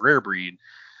 bottle of Rare Breed.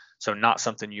 So not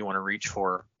something you want to reach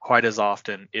for quite as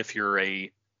often if you're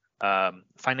a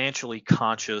financially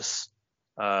conscious,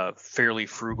 fairly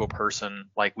frugal person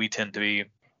like we tend to be.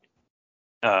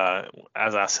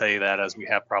 As I say that, as we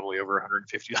have probably over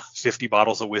 150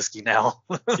 bottles of whiskey now.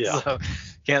 Yeah. So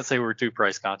can't say we're too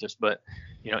price conscious, but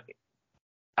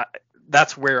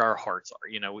that's where our hearts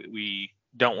are. We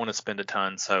don't want to spend a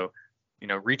ton. So,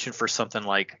 reaching for something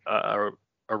like a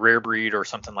Rare Breed or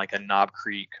something like a Knob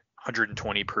Creek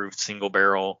 120 proof single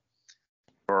barrel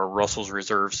or a Russell's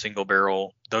Reserve single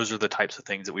barrel, those are the types of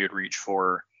things that we would reach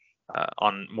for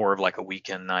on more of like a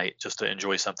weekend night, just to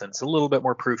enjoy something that's a little bit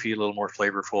more proofy, a little more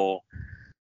flavorful,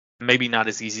 maybe not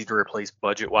as easy to replace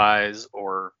budget wise,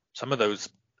 or some of those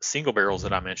single barrels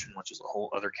that I mentioned, which is a whole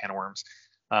other can of worms.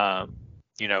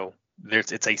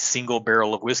 It's a single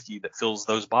barrel of whiskey that fills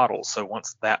those bottles. So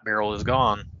once that barrel is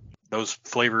gone, those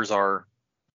flavors are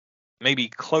maybe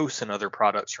close in other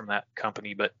products from that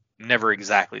company, but never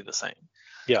exactly the same.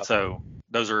 Yeah. So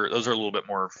those are a little bit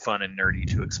more fun and nerdy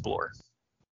to explore.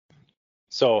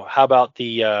 So how about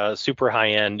the super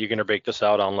high end? You're going to break this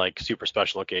out on like super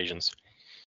special occasions.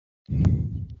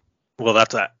 Well,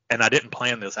 and I didn't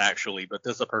plan this actually, but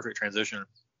this is a perfect transition,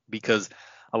 because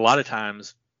a lot of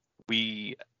times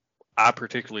I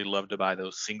particularly love to buy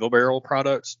those single barrel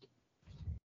products,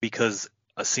 because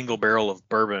a single barrel of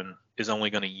bourbon is only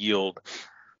going to yield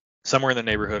somewhere in the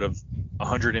neighborhood of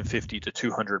 150 to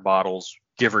 200 bottles,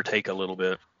 give or take a little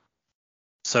bit.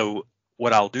 So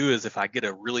what I'll do is, if I get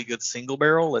a really good single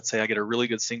barrel, let's say I get a really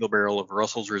good single barrel of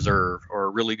Russell's Reserve or a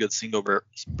really good single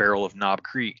barrel of Knob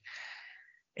Creek,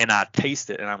 and I taste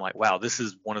it and I'm like, wow, this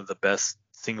is one of the best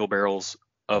single barrels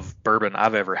of bourbon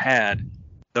I've ever had.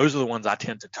 Those are the ones I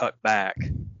tend to tuck back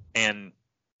and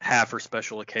have for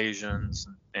special occasions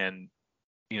and,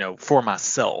 for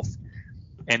myself.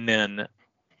 And then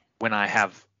when I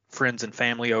have friends and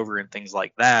family over and things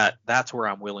like that, that's where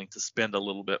I'm willing to spend a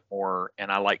little bit more.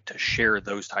 And I like to share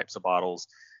those types of bottles.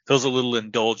 Feels a little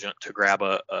indulgent to grab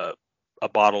a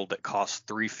bottle that costs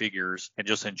three figures and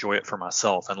just enjoy it for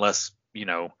myself, unless,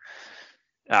 I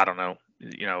don't know,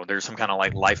 there's some kind of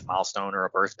like life milestone or a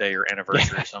birthday or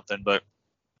anniversary or something. But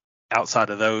outside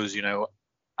of those,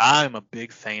 I'm a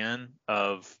big fan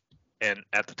of, and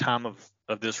at the time of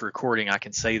this recording, I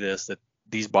can say this, that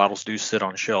these bottles do sit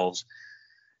on shelves.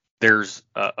 There's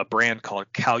a brand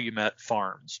called Calumet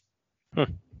Farms,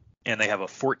 and they have a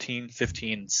 14,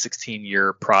 15,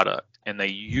 16-year product, and they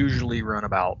usually run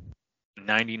about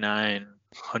 $99,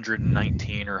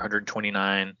 $119, or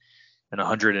 $129. and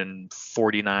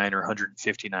 149 or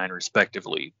 159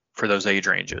 respectively for those age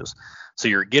ranges. So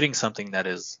you're getting something that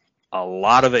is a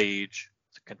lot of age.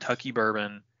 It's a Kentucky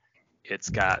bourbon. It's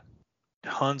got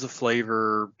tons of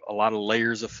flavor, a lot of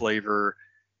layers of flavor,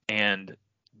 and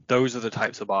those are the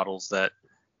types of bottles that,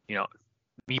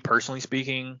 me personally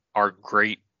speaking, are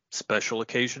great special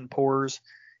occasion pours.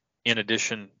 In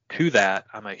addition to that,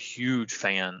 I'm a huge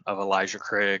fan of Elijah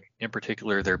Craig, in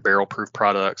particular their barrel proof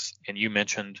products. And you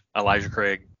mentioned Elijah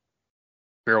Craig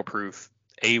barrel proof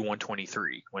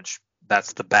A123, which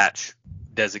that's the batch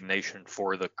designation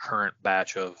for the current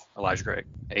batch of Elijah Craig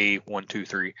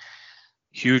A123.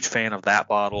 Huge fan of that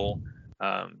bottle.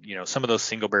 Some of those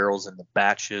single barrels and the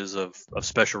batches of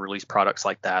special release products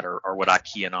like that are what I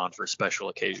key in on for special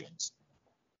occasions.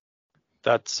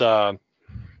 That's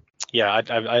yeah,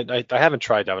 I haven't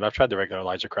tried that one. I've tried the regular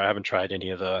Elijah Craig. I haven't tried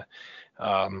any of the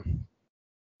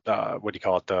what do you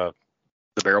call it, the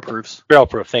barrel proofs. Barrel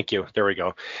proof. Thank you. There we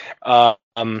go.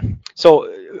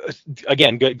 So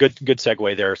again, good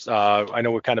segue there. I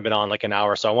know we've kind of been on like an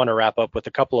hour, so I want to wrap up with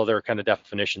a couple other kind of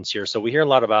definitions here. So we hear a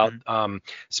lot about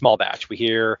small batch. We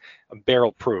hear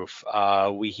barrel proof.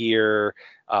 We hear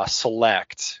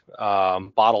select,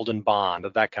 bottled and bond,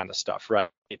 that kind of stuff, right?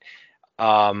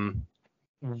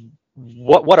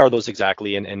 What are those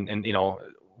exactly? And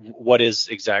what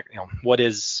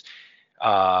is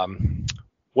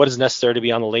what is necessary to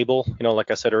be on the label? Like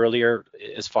I said earlier,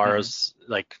 as far as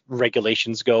like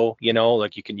regulations go,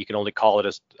 like you can only call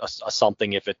it a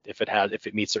something if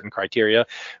it meets certain criteria,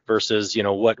 versus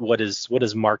what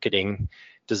is marketing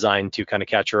designed to kind of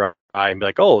catch your eye and be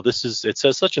like, oh, it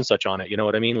says such and such on it. You know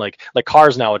what I mean? Like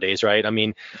cars nowadays, right? I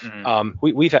mean,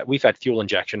 we've had fuel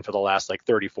injection for the last like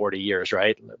 30, 40 years,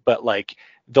 right? But like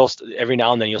every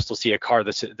now and then you'll still see a car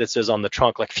that says on the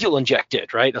trunk like fuel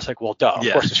injected, right? That's like, well, duh,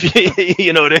 of course.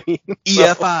 You know what I mean?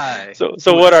 EFI.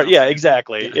 So what are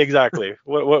exactly.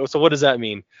 So what does that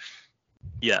mean?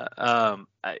 Yeah.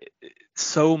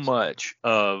 So much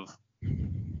of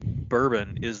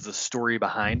bourbon is the story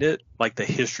behind it, like the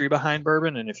history behind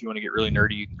bourbon. And if you want to get really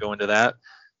nerdy, you can go into that.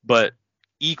 But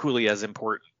equally as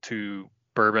important to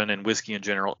bourbon and whiskey in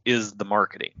general is the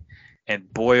marketing.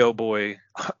 And boy, oh boy,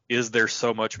 is there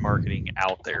so much marketing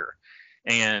out there.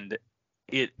 And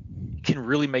it can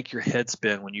really make your head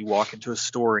spin when you walk into a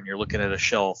store and you're looking at a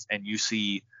shelf and you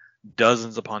see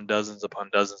dozens upon dozens upon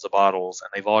dozens of bottles, and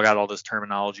they've all got all this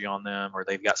terminology on them, or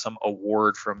they've got some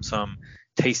award from some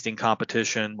tasting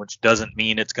competition, which doesn't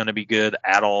mean it's going to be good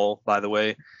at all, by the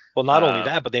way. Well, not only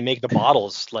that, but they make the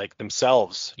bottles like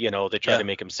themselves. They try to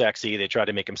make them sexy. They try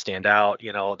to make them stand out.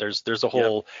 There's a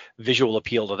whole visual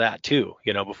appeal to that too.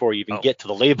 Before you even get to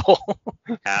the label.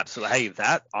 Absolutely. Hey,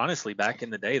 that honestly, back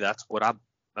in the day, that's why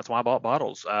I bought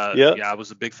bottles. I was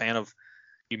a big fan of.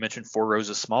 You mentioned Four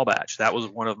Roses Small Batch. That was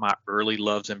one of my early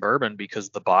loves in bourbon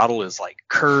because the bottle is like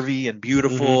curvy and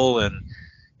beautiful. And,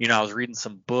 I was reading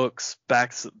some books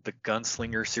back, the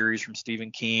Gunslinger series from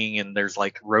Stephen King, and there's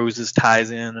like roses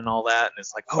ties in and all that. And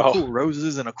it's like, cool,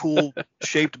 roses in a cool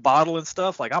shaped bottle and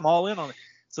stuff. Like I'm all in on it.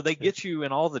 So they get you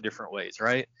in all the different ways,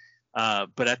 right?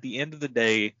 But at the end of the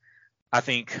day, I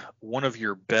think one of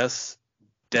your best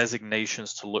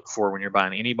designations to look for when you're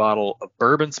buying any bottle of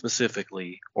bourbon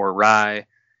specifically or rye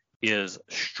is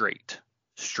straight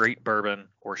bourbon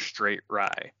or straight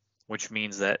rye, which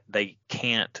means that they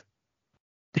can't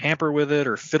tamper with it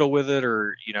or fiddle with it,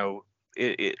 or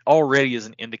it already is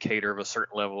an indicator of a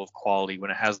certain level of quality when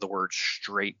it has the word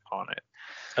straight on it,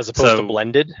 as opposed to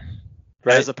blended,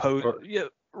 right? As opposed,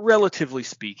 relatively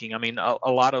speaking. I mean,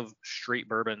 a lot of straight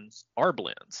bourbons are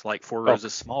blends, like Four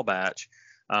Roses Small Batch.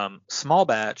 Small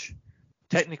batch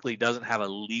technically doesn't have a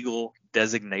legal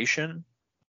designation,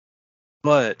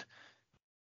 but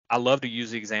I love to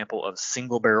use the example of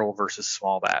single barrel versus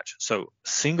small batch. So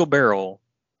single barrel,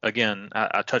 again,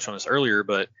 I touched on this earlier,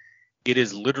 but it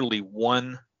is literally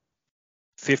one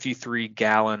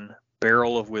 53-gallon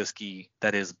barrel of whiskey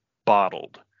that is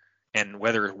bottled. And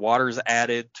whether water is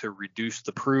added to reduce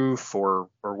the proof or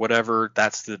whatever,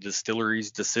 that's the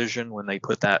distillery's decision when they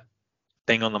put that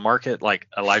thing on the market. Like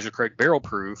Elijah Craig Barrel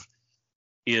Proof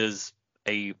is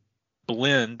a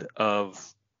blend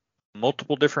of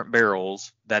multiple different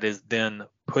barrels that is then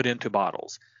put into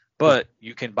bottles. But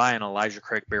you can buy an Elijah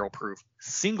Craig Barrel Proof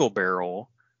single barrel,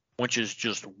 which is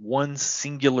just one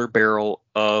singular barrel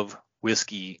of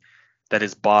whiskey that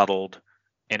is bottled,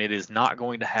 and it is not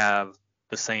going to have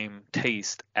the same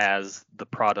taste as the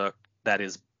product that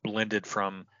is blended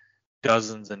from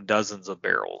dozens and dozens of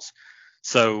barrels.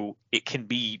 So it can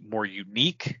be more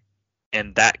unique,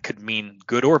 and that could mean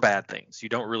good or bad things. You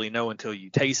don't really know until you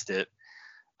taste it.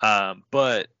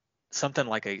 But something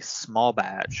like a small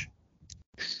batch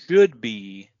should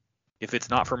be, if it's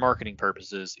not for marketing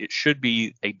purposes, it should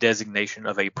be a designation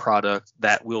of a product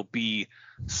that will be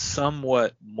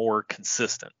somewhat more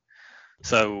consistent.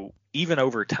 So even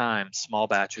over time, small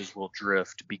batches will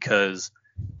drift because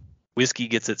whiskey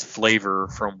gets its flavor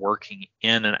from working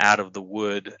in and out of the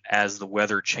wood as the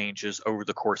weather changes over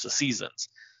the course of seasons.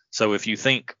 So if you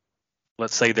think,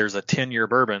 let's say there's a 10-year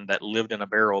bourbon that lived in a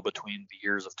barrel between the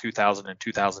years of 2000 and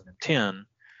 2010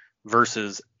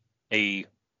 versus a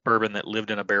bourbon that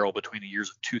lived in a barrel between the years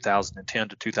of 2010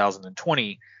 to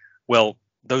 2020, well,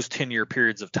 those 10-year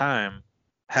periods of time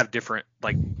have different,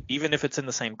 like, even if it's in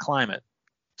the same climate,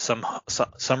 some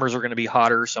summers are going to be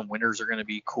hotter, some winters are going to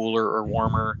be cooler or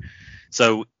warmer.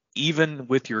 So even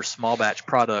with your small batch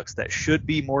products that should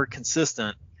be more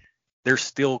consistent, they're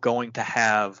still going to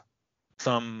have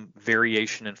some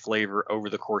variation in flavor over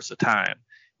the course of time,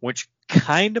 which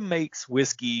kind of makes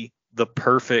whiskey the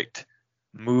perfect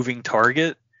moving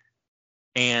target,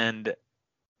 and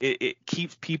it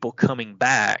keeps people coming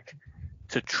back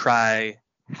to try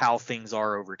how things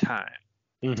are over time.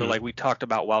 Mm-hmm. So like we talked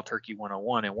about Wild Turkey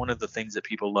 101, and one of the things that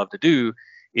people love to do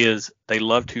is they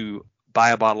love to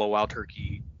buy a bottle of Wild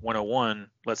Turkey 101.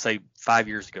 Let's say 5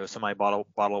 years ago, somebody bought a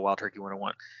bottle of Wild Turkey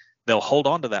 101. They'll hold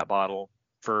on to that bottle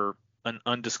for an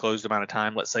undisclosed amount of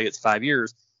time. Let's say it's 5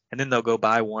 years, and then they'll go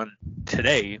buy one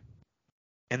today,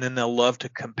 and then they'll love to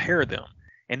compare them.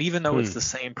 And even though it's the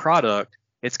same product,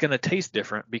 it's going to taste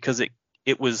different because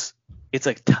it's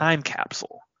a time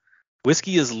capsule.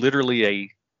 Whiskey is literally a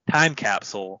time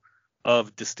capsule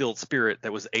of distilled spirit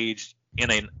that was aged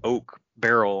in an oak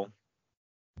barrel.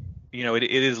 You know, it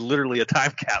is literally a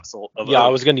time capsule of oak. I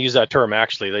was going to use that term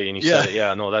actually, and you said it.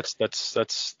 Yeah, no, that's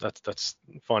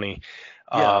funny.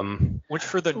 Yeah. Which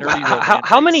for the nerdy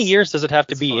how many years does it have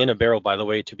to be in a barrel, by the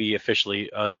way, to be officially?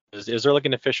 Is there like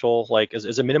an official, like,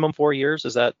 is a minimum 4 years?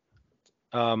 Is that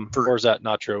or is that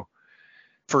not true?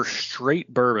 For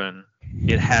straight bourbon,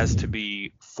 it has to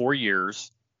be 4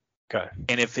 years. Okay.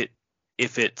 And if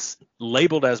it's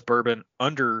labeled as bourbon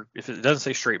if it doesn't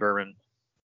say straight bourbon,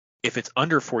 if it's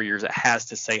under 4 years, it has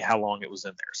to say how long it was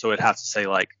in there. So it has to say,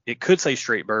 like, it could say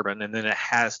straight bourbon, and then it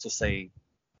has to say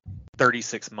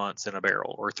 36 months in a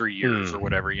barrel or 3 years or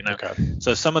whatever, you know. Okay.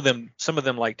 So some of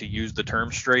them like to use the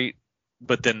term straight,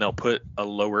 but then they'll put a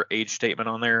lower age statement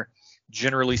on there.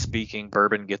 Generally speaking,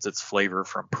 bourbon gets its flavor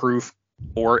from proof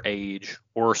or age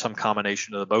or some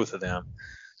combination of the both of them.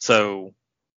 So,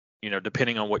 you know,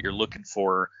 depending on what you're looking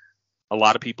for, a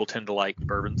lot of people tend to like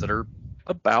bourbons that are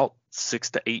about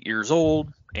 6 to 8 years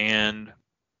old, and,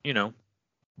 you know,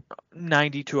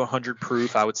 90 to 100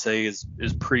 proof, I would say, is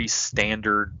pretty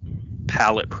standard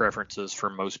palate preferences for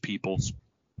most people's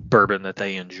bourbon that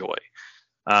they enjoy.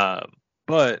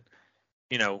 But,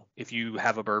 you know, if you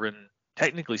have a bourbon,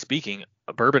 technically speaking,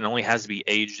 a bourbon only has to be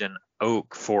aged in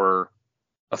oak for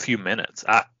a few minutes.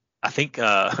 I think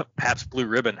Pabst Blue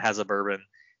Ribbon has a bourbon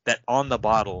that on the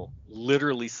bottle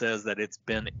literally says that it's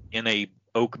been in a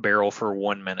oak barrel for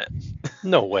 1 minute.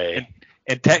 No way.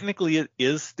 And technically it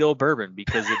is still bourbon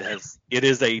because it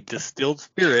is a distilled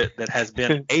spirit that has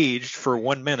been aged for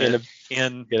 1 minute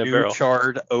in new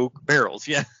charred oak barrels.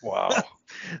 Yeah. Wow.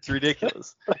 It's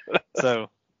ridiculous. So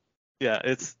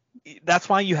yeah, that's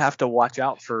why you have to watch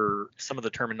out for some of the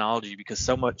terminology, because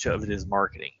so much of it is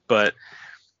marketing. But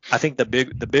I think the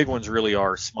big ones really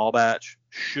are small batch,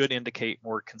 should indicate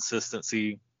more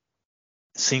consistency.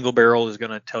 Single barrel is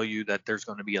going to tell you that there's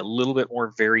going to be a little bit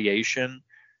more variation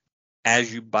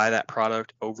as you buy that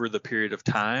product over the period of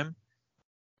time.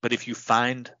 But if you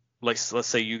find, like, let's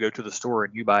say you go to the store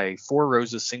and you buy a Four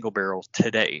Roses single barrel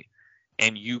today,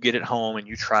 and you get it home and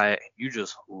you try it, you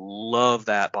just love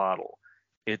that bottle.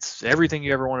 It's everything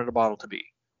you ever wanted a bottle to be.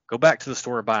 Go back to the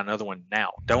store and buy another one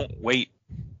now. Don't wait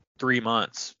 3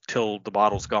 months till the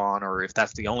bottle's gone, or if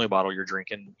that's the only bottle you're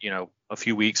drinking, you know, a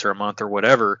few weeks or a month or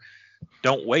whatever.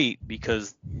 Don't wait,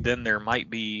 because then there might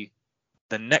be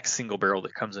the next single barrel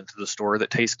that comes into the store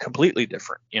that tastes completely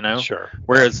different, you know? Sure.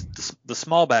 Whereas the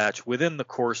small batch, within the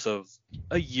course of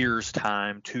a year's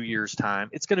time, 2 years' time,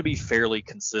 it's going to be fairly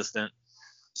consistent.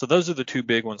 So those are the two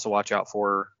big ones to watch out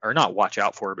for, or not watch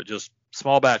out for, but just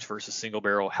small batch versus single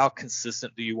barrel. How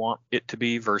consistent do you want it to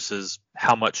be versus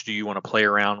how much do you want to play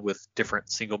around with different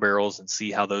single barrels and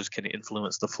see how those can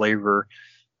influence the flavor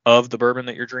of the bourbon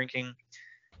that you're drinking?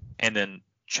 And then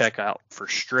check out for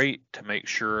straight to make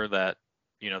sure that,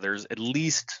 you know, there's at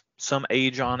least some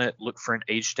age on it. Look for an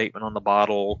age statement on the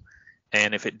bottle.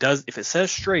 And if it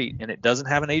says straight and it doesn't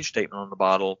have an age statement on the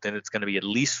bottle, then it's going to be at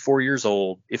least 4 years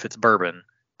old if it's bourbon.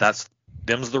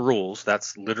 Them's the rules.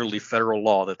 That's literally federal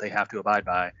law that they have to abide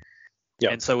by. Yeah.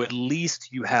 And so at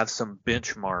least you have some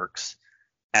benchmarks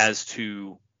as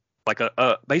to like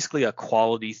basically a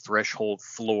quality threshold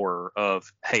floor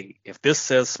of, hey, if this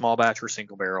says small batch or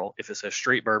single barrel, if it says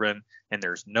straight bourbon and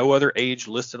there's no other age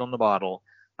listed on the bottle,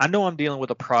 I know I'm dealing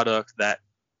with a product that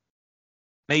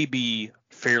may be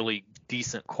fairly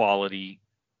decent quality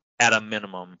at a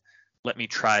minimum. Let me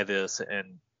try this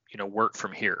and, work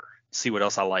from here. See what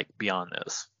else I like beyond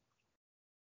this.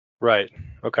 Right.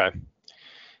 Okay.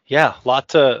 Yeah, lot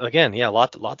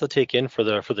to take in for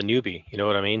the newbie. You know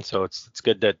what I mean? So it's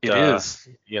good that It is.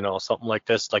 Something like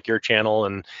this, like your channel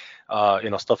and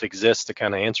stuff exists to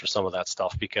kind of answer some of that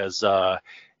stuff, because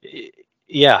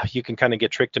yeah, you can kind of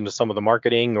get tricked into some of the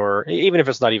marketing, or even if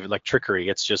it's not even like trickery,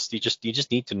 it's just you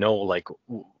just need to know, like,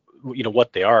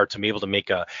 what they are to be able to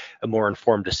make a more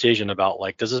informed decision about,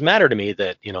 like, does this matter to me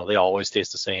that they always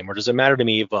taste the same, or does it matter to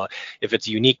me if it's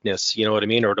uniqueness, you know what I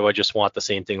mean, or do I just want the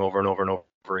same thing over and over and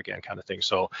over again, kind of thing.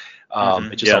 So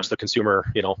it just helps the consumer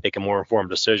make a more informed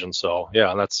decision. So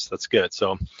yeah, that's good.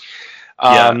 So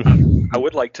I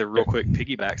would like to real quick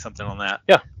piggyback something on that.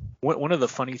 Yeah. One of the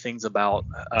funny things about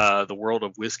the world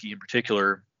of whiskey in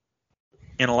particular,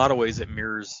 in a lot of ways it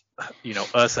mirrors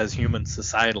us as humans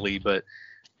societally, but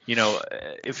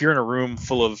if you're in a room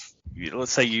full of,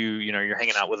 let's say you're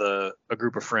hanging out with a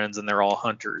group of friends and they're all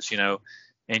hunters,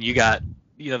 and you got,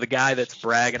 the guy that's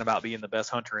bragging about being the best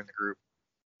hunter in the group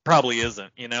probably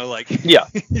isn't, Yeah.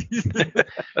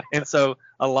 And so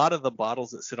a lot of the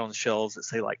bottles that sit on the shelves that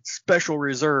say like special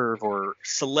reserve or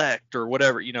select or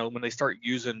whatever, when they start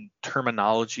using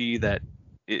terminology that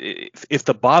if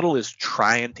the bottle is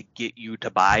trying to get you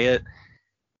to buy it,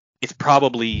 it's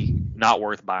probably not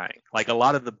worth buying. Like, a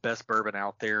lot of the best bourbon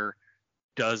out there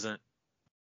doesn't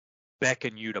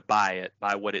beckon you to buy it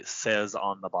by what it says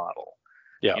on the bottle.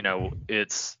 Yeah.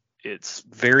 It's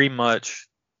very much,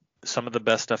 some of the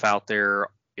best stuff out there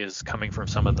is coming from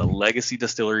some of the legacy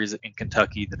distilleries in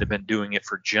Kentucky that have been doing it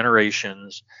for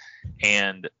generations.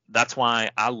 And that's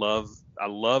why I love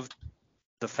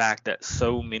the fact that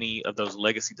so many of those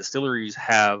legacy distilleries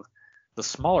have the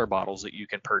smaller bottles that you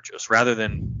can purchase. Rather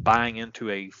than buying into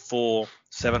a full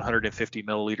 750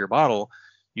 milliliter bottle,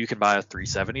 you can buy a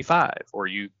 375, or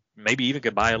you maybe even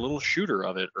could buy a little shooter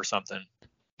of it or something.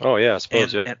 Oh yeah, I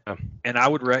suppose. And I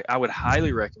would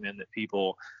highly recommend that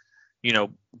people,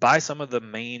 buy some of the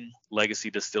main legacy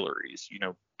distilleries.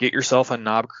 Get yourself a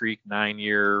Knob Creek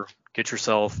 9-year, get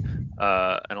yourself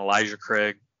an Elijah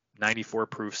Craig 94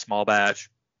 proof small batch,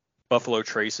 Buffalo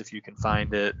Trace if you can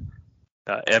find it,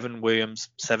 Evan Williams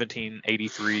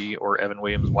 1783 or Evan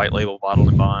Williams White Label Bottled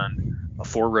and Bond, a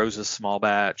Four Roses small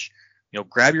batch.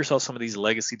 Grab yourself some of these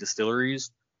legacy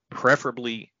distilleries,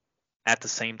 preferably at the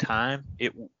same time.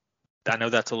 I know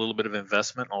that's a little bit of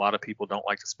investment. A lot of people don't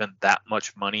like to spend that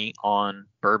much money on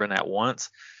bourbon at once,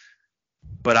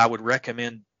 but I would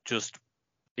recommend, just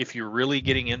if you're really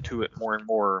getting into it more and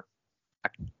more,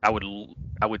 I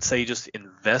would say just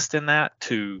invest in that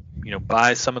to,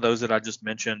 buy some of those that I just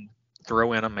mentioned,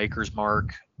 throw in a Maker's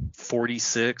Mark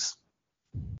 46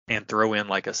 and throw in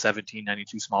like a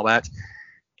 1792 small batch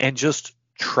and just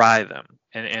try them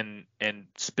and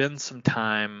spend some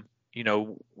time,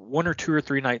 1 or 2 or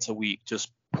 3 nights a week.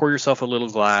 Just pour yourself a little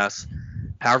glass,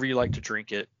 however you like to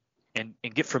drink it, and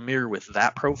get familiar with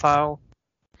that profile,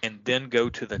 and then go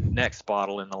to the next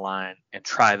bottle in the line and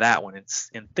try that one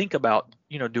and think about,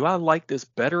 do I like this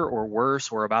better or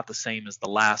worse or about the same as the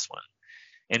last one?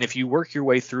 And if you work your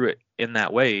way through it in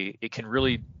that way, it can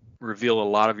really reveal a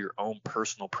lot of your own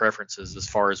personal preferences as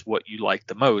far as what you like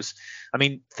the most. I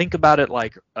mean, think about it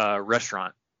like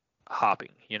restaurant hopping,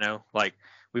 like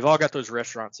we've all got those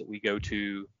restaurants that we go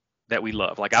to that we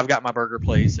love. Like, I've got my burger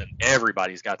place and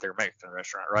everybody's got their Mexican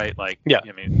restaurant, right? Like, yeah.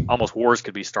 I mean, almost wars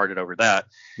could be started over that.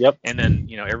 Yep. And then,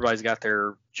 everybody's got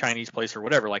their Chinese place or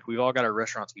whatever. Like, we've all got our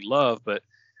restaurants we love, but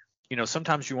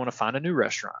sometimes you want to find a new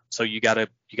restaurant. So you got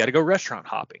to go restaurant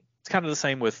hopping. It's kind of the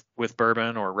same with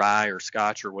bourbon or rye or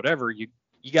scotch or whatever. You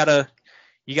got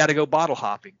to go bottle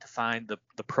hopping to find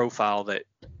the profile that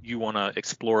you want to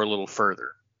explore a little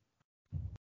further.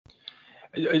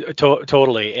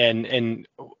 Totally. And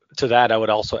to that, I would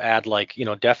also add, like,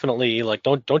 definitely, like,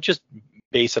 don't just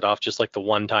base it off just like the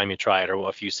one time you try it or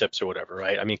a few sips or whatever,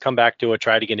 right? I mean, come back to it,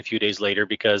 try it again a few days later,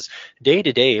 because day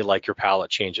to day, like, your palate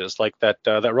changes. Like that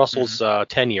Russell's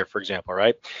 10-year, for example,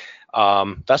 right?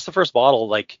 That's the first bottle,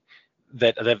 like,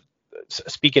 that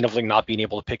speaking of, like, not being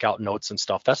able to pick out notes and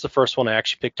stuff, that's the first one I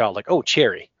actually picked out, like, oh,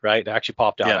 cherry, right? It actually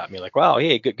popped out at me, like, wow,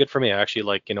 hey, good for me. I actually,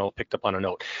 like, picked up on a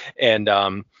note. And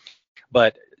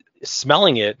but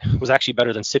smelling it was actually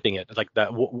better than sipping it, like that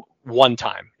one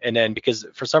time. And then because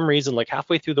for some reason, like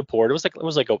halfway through the pour, it was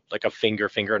like a finger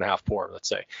and a half pour, let's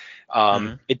say.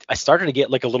 I started to get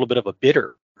like a little bit of a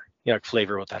bitter,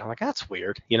 flavor with that. I'm like, that's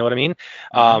weird. You know what I mean?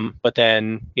 But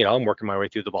then, I'm working my way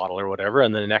through the bottle or whatever.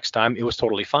 And then the next time it was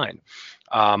totally fine.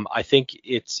 I think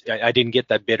I didn't get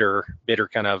that bitter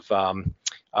kind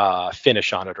of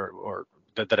finish on it or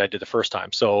that I did the first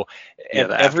time. So it's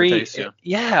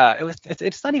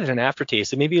not even an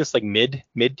aftertaste. Maybe it's like mid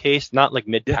taste, not like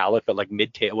mid palate, but like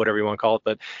mid taste, whatever you want to call it.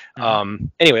 But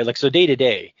anyway, like, so day to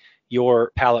day,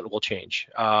 your palate will change.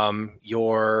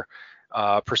 Your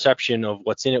perception of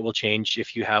what's in it will change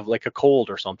if you have like a cold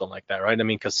or something like that, right? I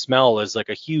mean, because smell is like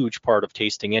a huge part of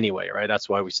tasting anyway, right? That's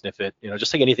why we sniff it,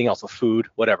 just like anything else, with food,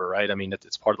 whatever, right? I mean,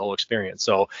 it's part of the whole experience.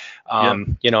 So,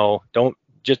 don't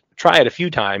just try it a few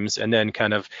times and then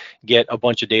kind of get a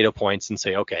bunch of data points and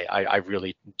say, okay, I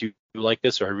really do like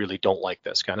this, or I really don't like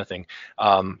this, kind of thing.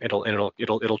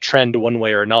 It'll trend one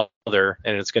way or another,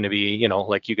 and it's going to be,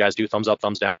 like you guys do, thumbs up,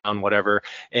 thumbs down, whatever.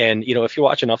 And if you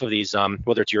watch enough of these,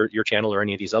 whether it's your channel or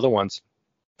any of these other ones,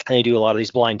 and they do a lot of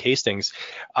these blind tastings,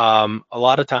 a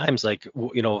lot of times, like,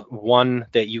 one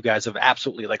that you guys have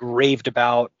absolutely like raved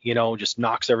about, just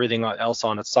knocks everything else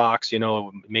on its socks,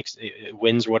 makes it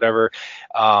wins or whatever.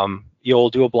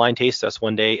 You'll do a blind taste test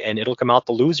one day and it'll come out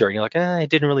the loser, and you're like, it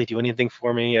didn't really do anything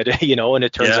for me, and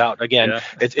it turns out, again,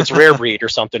 it's rare breed or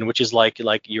something, which is like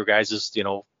your guys's,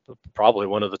 probably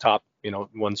one of the top,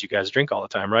 ones you guys drink all the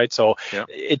time, right? So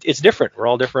it's different. We're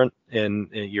all different, and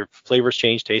your flavors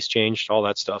change, taste changed, all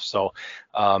that stuff. So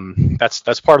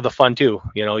that's part of the fun too.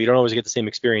 You don't always get the same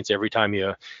experience every time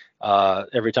you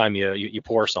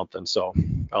pour something. So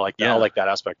I like that. I like that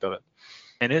aspect of it.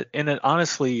 And it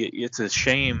honestly, it's a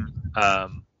shame.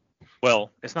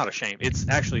 Well, it's not a shame. It's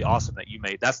actually awesome that you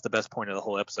made. That's the best point of the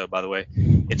whole episode, by the way.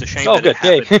 It's a shame it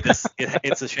happened.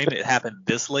 It's a shame it happened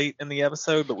this late in the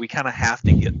episode, but we kind of have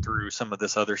to get through some of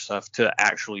this other stuff to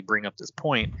actually bring up this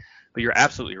point. But you're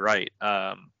absolutely right.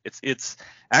 It's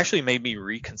actually made me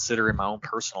reconsider in my own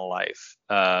personal life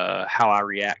how I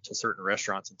react to certain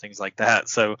restaurants and things like that.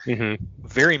 So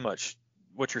very much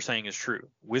what you're saying is true.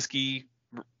 Whiskey,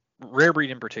 rare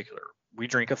breed in particular, we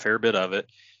drink a fair bit of it.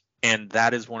 And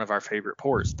that is one of our favorite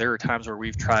pours. There are times where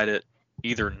we've tried it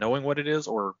either knowing what it is,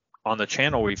 or on the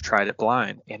channel we've tried it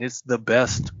blind, and it's the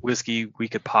best whiskey we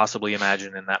could possibly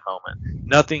imagine in that moment.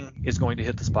 Nothing is going to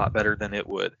hit the spot better than it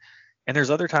would. And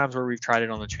there's other times where we've tried it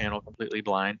on the channel completely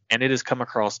blind, and it has come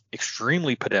across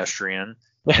extremely pedestrian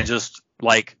and just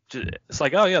like, it's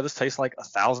like, oh yeah, this tastes like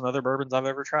 1,000 other bourbons I've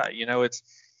ever tried.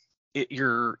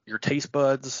 Your taste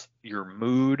buds, your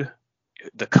mood,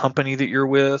 the company that you're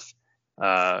with,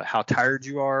 how tired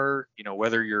you are,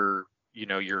 whether your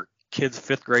kid's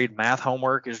 5th grade math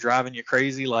homework is driving you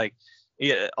crazy, like,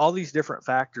 all these different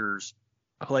factors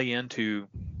play into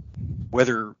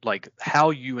whether, like, how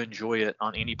you enjoy it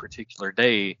on any particular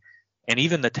day, and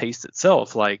even the taste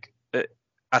itself. Like,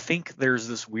 I think there's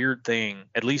this weird thing,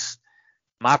 at least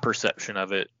my perception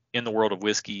of it in the world of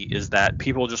whiskey, is that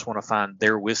people just want to find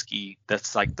their whiskey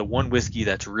that's like the one whiskey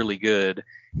that's really good,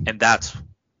 and that's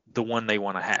the one they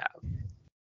want to have.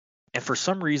 And for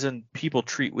some reason, people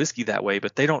treat whiskey that way,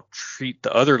 but they don't treat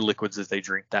the other liquids that they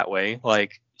drink that way.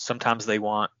 Like, sometimes they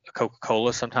want a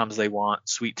Coca-Cola, sometimes they want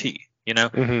sweet tea,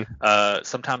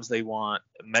 sometimes they want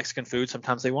Mexican food,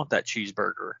 sometimes they want that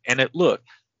cheeseburger. And look,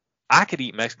 I could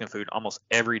eat Mexican food almost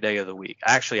every day of the week.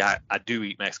 Actually, I do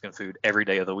eat Mexican food every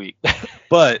day of the week.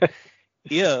 But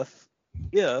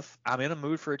if I'm in a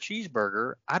mood for a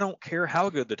cheeseburger, I don't care how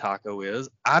good the taco is,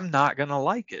 I'm not going to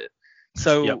like it.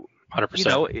 So,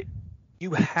 100%.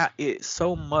 It's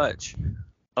so much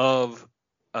of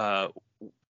the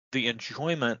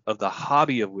enjoyment of the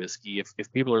hobby of whiskey.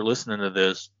 If people are listening to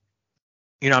this,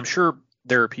 I'm sure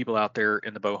there are people out there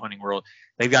in the bow hunting world,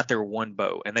 they've got their one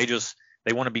bow and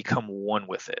they want to become one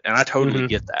with it. And I totally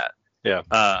get that.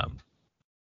 Yeah.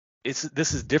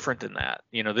 This is different than that.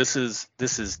 This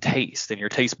is taste, and your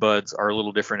taste buds are a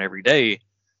little different every day.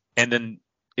 And then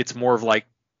it's more of like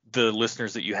the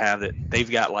listeners that you have, that they've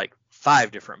got like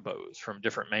 5 different bows from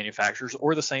different manufacturers,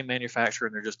 or the same manufacturer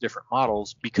and they're just different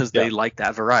models, because they like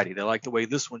that variety. They like the way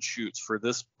this one shoots for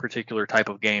this particular type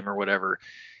of game or whatever.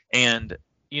 And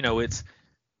it's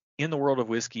in the world of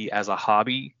whiskey as a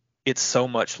hobby, it's so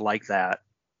much like that,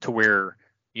 to where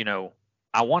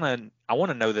I want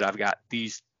to know that I've got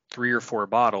these 3 or 4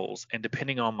 bottles, and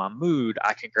depending on my mood,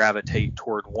 I can gravitate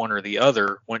toward one or the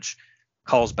other, which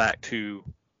calls back to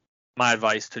my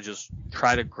advice to just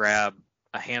try to grab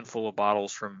a handful of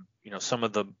bottles from some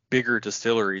of the bigger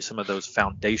distilleries, some of those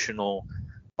foundational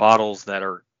bottles that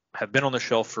are have been on the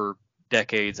shelf for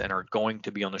decades and are going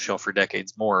to be on the shelf for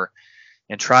decades more,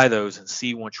 and try those and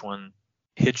see which one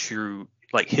hits you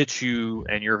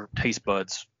and your taste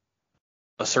buds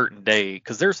a certain day.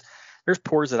 Because there's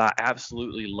pours that I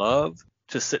absolutely love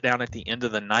to sit down at the end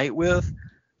of the night with,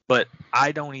 but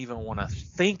I don't even want to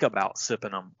think about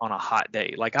sipping them on a hot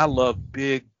day. Like, I love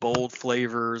big, bold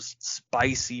flavors,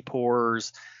 spicy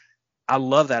pours. I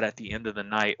love that at the end of the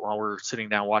night while we're sitting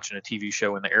down watching a TV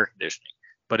show in the air conditioning.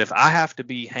 But if I have to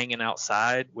be hanging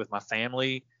outside with my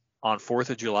family on 4th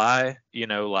of July,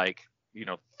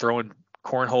 throwing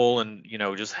cornhole and,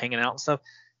 just hanging out and stuff,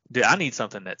 dude, I need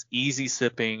something that's easy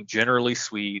sipping, generally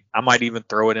sweet. I might even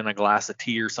throw it in a glass of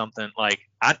tea or something. Like,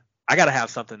 I got to have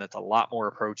something that's a lot more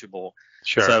approachable.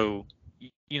 Sure. So,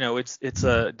 it's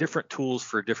different tools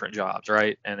for different jobs,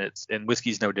 right? And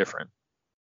whiskey's no different.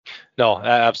 No,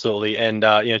 absolutely. And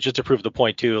just to prove the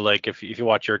point too, like if you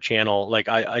watch your channel, like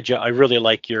I really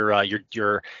like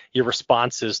your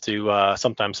responses to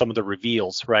sometimes some of the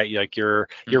reveals, right? Like your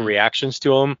reactions to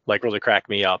them, like, really crack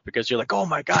me up, because you're like, oh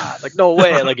my God, like, no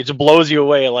way, like, it just blows you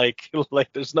away, like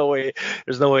there's no way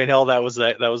in hell that was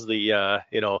the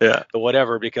the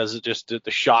whatever, because it just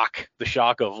the shock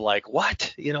of like,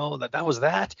 what, that was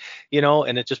that,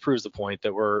 and it just proves the point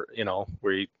that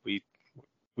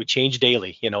we change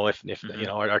daily, if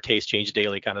our tastes change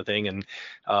daily, kind of thing. And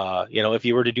if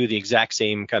you were to do the exact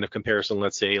same kind of comparison,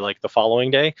 let's say like the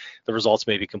following day, the results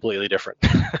may be completely different.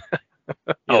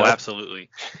 Absolutely.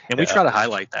 And we try to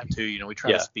highlight that too. We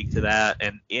try to speak to that,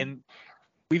 and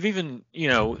we've even,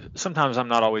 sometimes I'm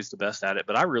not always the best at it,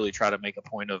 but I really try to make a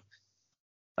point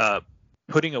of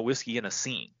putting a whiskey in a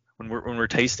scene when we're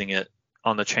tasting it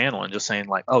on the channel, and just saying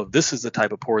like, oh, this is the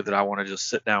type of pour that I want to just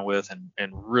sit down with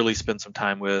and really spend some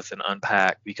time with and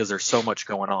unpack, because there's so much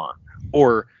going on.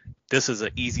 Or this is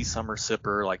an easy summer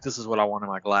sipper, like, this is what I want in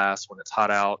my glass when it's hot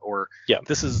out. Or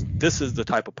this is the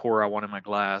type of pour I want in my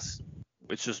glass.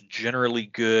 It's just generally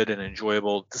good and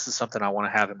enjoyable. This is something I want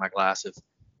to have in my glass if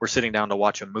we're sitting down to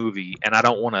watch a movie and I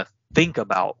don't want to think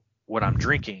about what I'm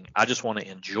drinking. I just want to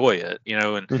enjoy it,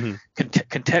 and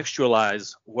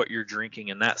contextualize what you're drinking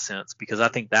in that sense, because I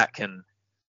think that can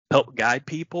help guide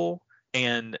people.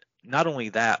 And not only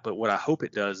that, but what I hope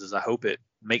it does is I hope it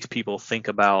makes people think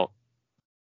about,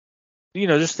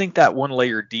 just think that one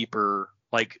layer deeper,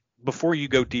 like, before you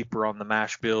go deeper on the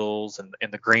mash bills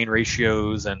and the grain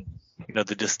ratios and,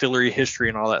 the distillery history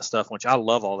and all that stuff, which I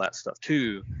love all that stuff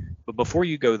too. But before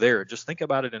you go there, just think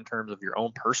about it in terms of your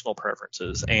own personal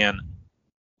preferences and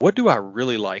what do I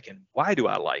really like and why do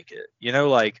I like it?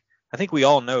 Like, I think we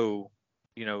all know,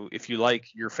 if you like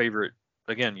your favorite,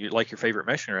 again, you like your favorite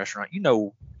Mexican restaurant, you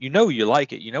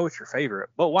like it, it's your favorite,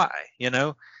 but why?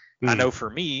 I know for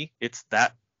me, it's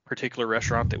that particular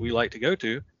restaurant that we like to go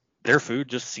to. Their food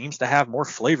just seems to have more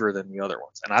flavor than the other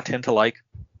ones, and I tend to like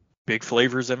big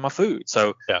flavors in my food.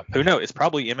 So who knows? It's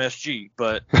probably MSG,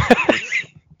 but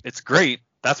it's great.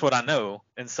 That's what I know.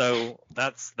 And so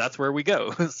that's where we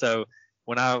go. So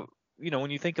when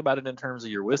when you think about it in terms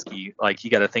of your whiskey, like, you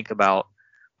got to think about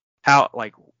how,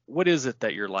 like, what is it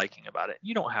that you're liking about it?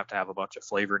 You don't have to have a bunch of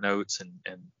flavor notes and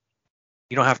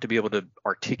you don't have to be able to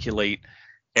articulate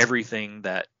everything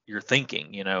that you're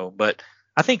thinking, but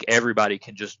I think everybody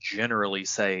can just generally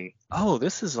say, oh,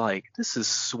 this is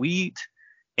sweet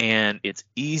and it's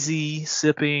easy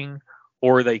sipping.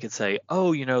 Or they could say,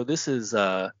 oh, this is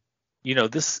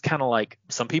this kind of like,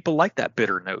 some people like that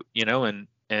bitter note,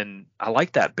 and I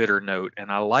like that bitter note,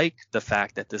 and I like the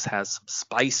fact that this has some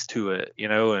spice to it,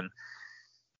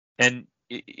 and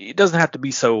it doesn't have to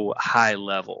be so high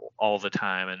level all the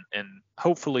time. And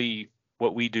hopefully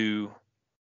what we do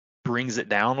brings it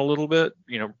down a little bit,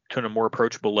 to a more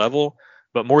approachable level.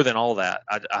 But more than all that,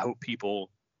 I hope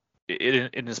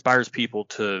it inspires people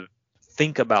to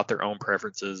think about their own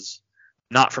preferences,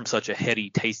 not from such a heady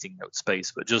tasting note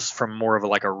space, but just from more of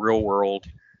a real world,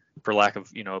 for lack of,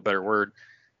 a better word,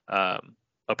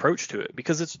 approach to it.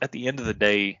 Because it's, at the end of the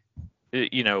day,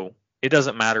 it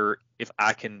doesn't matter if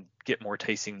I can get more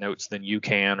tasting notes than you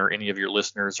can, or any of your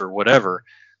listeners, or whatever.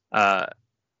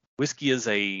 Whiskey is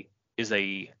the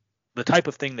type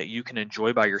of thing that you can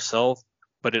enjoy by yourself,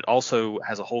 but it also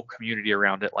has a whole community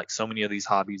around it, like so many of these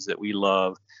hobbies that we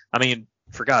love. I mean,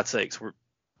 for God's sakes, we're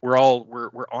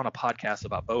on a podcast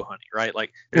about bow hunting, right?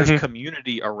 Like, there's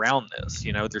community around this.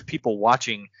 There's people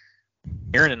watching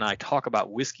Aaron and I talk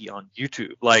about whiskey on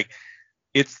YouTube. Like,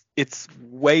 it's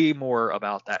way more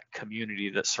about that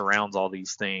community that surrounds all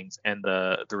these things, and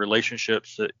the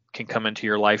relationships that can come into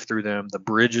your life through them, the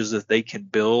bridges that they can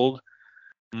build,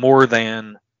 more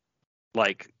than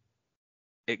like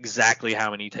exactly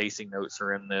how many tasting notes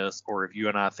are in this, or if you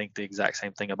and I think the exact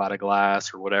same thing about a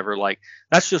glass or whatever. Like,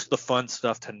 that's just the fun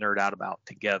stuff to nerd out about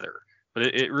together. But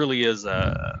it really is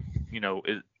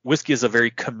whiskey is a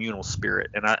very communal spirit,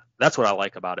 and that's what I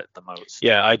like about it the most.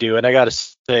 Yeah, I do. And I got to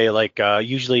say, like,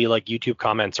 usually like YouTube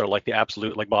comments are like the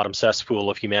absolute like bottom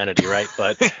cesspool of humanity, right?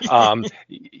 But I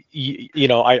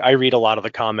read a lot of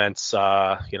the comments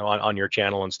on your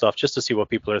channel and stuff, just to see what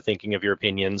people are thinking of your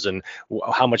opinions and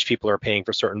how much people are paying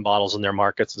for certain bottles in their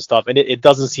markets and stuff. And it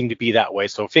doesn't seem to be that way.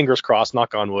 So fingers crossed,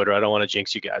 knock on wood, or I don't want to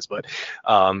jinx you guys, but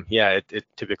it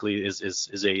typically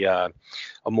is a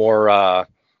more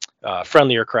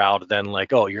friendlier crowd than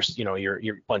like, oh, you're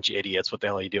a bunch of idiots, what the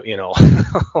hell are you doing,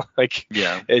 like,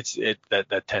 Yeah.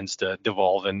 That tends to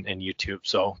devolve in YouTube.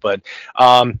 So, but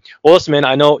well, listen, man,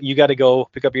 I know you got to go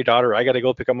pick up your daughter. I got to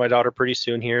go pick up my daughter pretty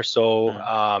soon here. So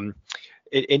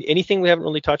anything we haven't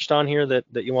really touched on here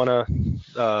that you want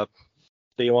to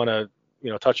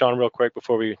touch on real quick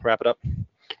before we wrap it up?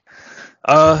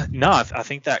 No, I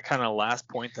think that kind of last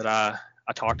point that I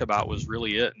talked about was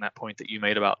really it, and that point that you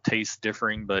made about taste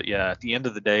differing. But yeah, at the end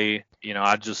of the day,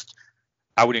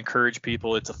 I would encourage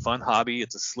people. It's a fun hobby.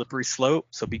 It's a slippery slope,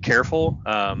 so be careful.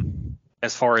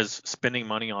 As far as spending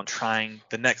money on trying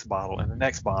the next bottle and the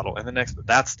next bottle and the next,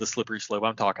 that's the slippery slope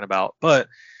I'm talking about. But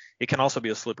it can also be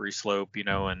a slippery slope,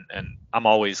 and I'm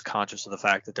always conscious of the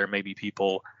fact that there may be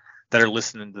people that are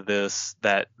listening to this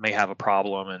that may have a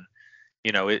problem, and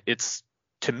it's,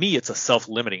 to me, it's a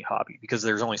self-limiting hobby because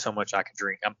there's only so much I can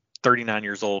drink. I'm 39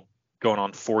 years old, going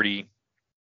on 40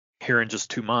 here in just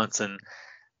 2 months. And,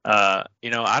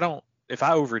 if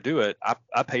I overdo it,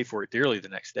 I pay for it dearly the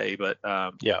next day. But,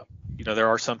 there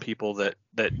are some people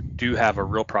that do have a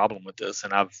real problem with this.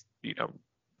 And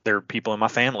there are people in my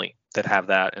family that have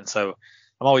that. And so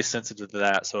I'm always sensitive to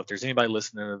that. So if there's anybody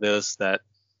listening to this that,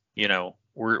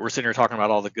 we're sitting here talking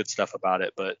about all the good stuff about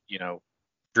it, but,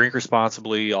 drink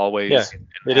responsibly always. Yeah,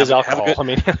 it is alcohol.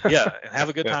 And have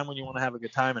a good time when you want to have a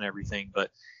good time and everything. But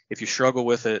if you struggle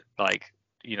with it, like,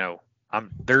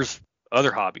 there's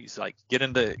other hobbies, like get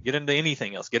into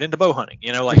anything else, get into bow hunting,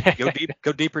 like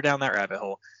go deeper down that rabbit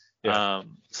hole. Yeah.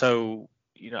 So,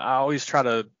 I always try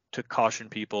to caution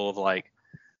people of like,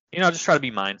 just try to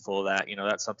be mindful of that.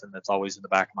 That's something that's always in the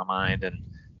back of my mind. And,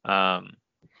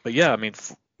 but yeah, I mean,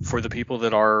 for the people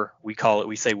that are, we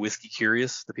say whiskey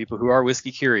curious, the people who are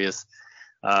whiskey curious,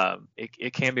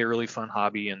 it can be a really fun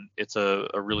hobby, and it's a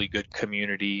really good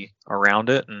community around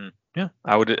it. And yeah,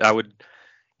 I would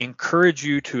encourage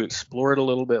you to explore it a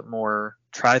little bit more,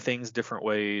 try things different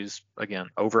ways,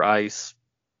 again, over ice,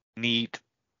 neat,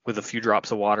 with a few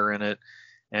drops of water in it,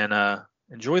 and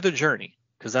enjoy the journey,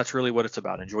 because that's really what it's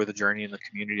about. Enjoy the journey and the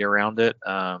community around it.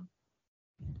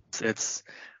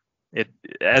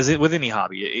 With any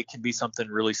hobby, it can be something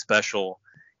really special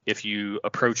if you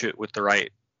approach it with the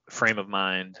right frame of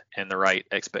mind and the right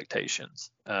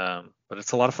expectations. But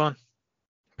it's a lot of fun.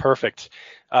 Perfect.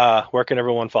 Where can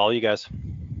everyone follow you guys?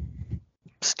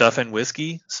 Stuff and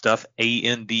Whiskey, Stuff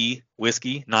AND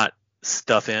Whiskey, not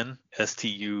Stuff in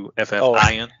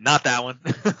STUFFIN, not that one.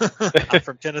 I'm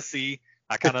from Tennessee.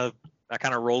 I kind of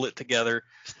roll it together.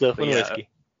 Stuff and Whiskey.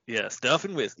 Yeah, Stuff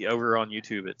and Whiskey over on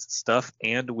YouTube. It's Stuff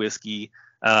and Whiskey,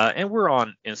 and we're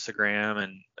on Instagram,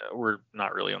 and we're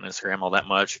not really on Instagram all that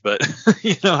much, but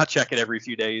I check it every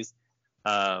few days.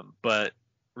 But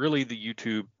really, the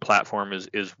YouTube platform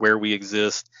is where we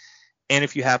exist. And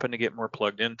if you happen to get more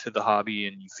plugged into the hobby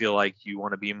and you feel like you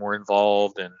want to be more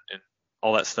involved and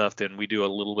all that stuff, then we do a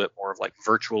little bit more of like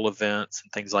virtual events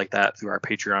and things like that through our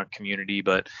Patreon community.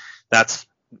 But that's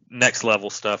next level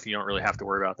stuff. You don't really have to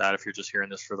worry about that if you're just hearing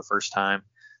this for the first time.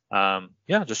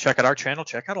 Just check out our channel.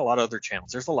 Check out a lot of other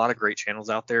channels. There's a lot of great channels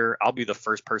out there. I'll be the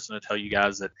first person to tell you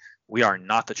guys that we are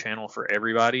not the channel for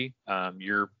everybody.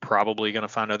 You're probably going to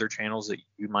find other channels that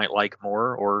you might like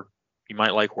more, or you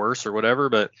might like worse, or whatever.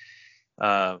 But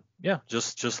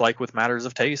just like with matters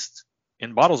of taste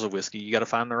in bottles of whiskey, you got to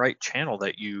find the right channel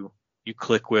that you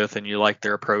click with and you like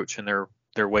their approach and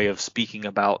their way of speaking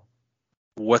about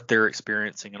what they're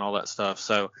experiencing and all that stuff.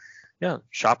 So yeah,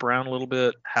 shop around a little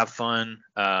bit, have fun.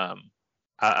 I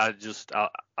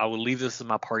will leave this as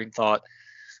my parting thought.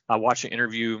 I watched an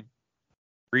interview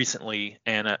recently,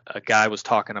 and a guy was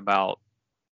talking about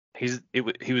he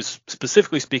was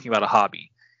specifically speaking about a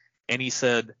hobby, and he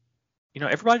said,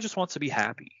 everybody just wants to be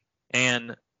happy,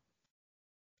 and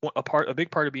a big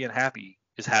part of being happy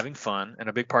is having fun, and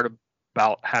a big part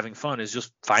about having fun is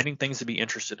just finding things to be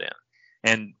interested in.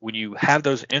 And when you have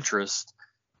those interests,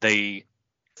 they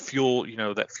fuels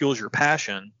your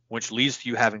passion, which leads to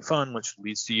you having fun, which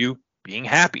leads to you being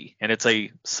happy, and it's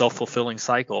a self-fulfilling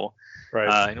cycle.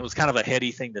 Right. And it was kind of a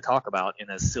heady thing to talk about in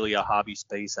as silly a hobby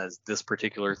space as this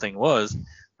particular thing was.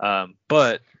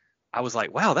 But I was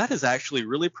like, wow, that is actually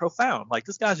really profound. Like,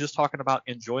 this guy's just talking about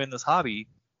enjoying this hobby,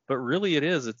 but really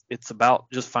it's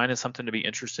about just finding something to be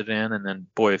interested in. And then,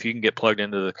 boy, if you can get plugged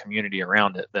into the community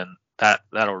around it, then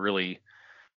that'll really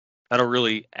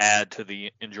add to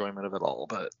the enjoyment of it all.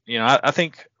 But, I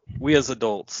think we as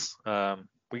adults,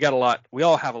 we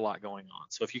all have a lot going on.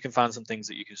 So if you can find some things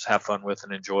that you can just have fun with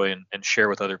and enjoy and share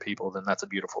with other people, then that's a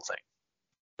beautiful thing.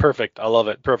 Perfect. I love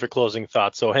it. Perfect closing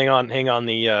thought. So hang on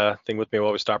the thing with me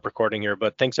while we stop recording here.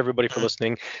 But thanks everybody for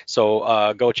listening.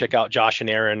 So go check out Josh and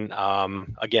Aaron.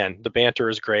 Again, the banter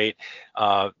is great.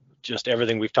 Just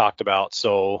everything we've talked about.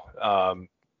 So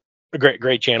a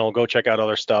great channel. Go check out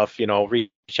other stuff.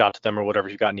 Reach out to them or whatever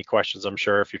if you've got any questions. I'm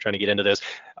sure if you're trying to get into this,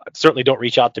 certainly don't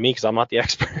reach out to me because I'm not the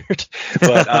expert.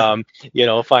 But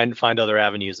find other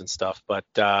avenues and stuff. But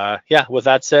with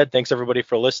that said, thanks everybody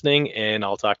for listening, and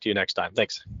I'll talk to you next time.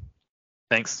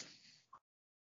 Thanks.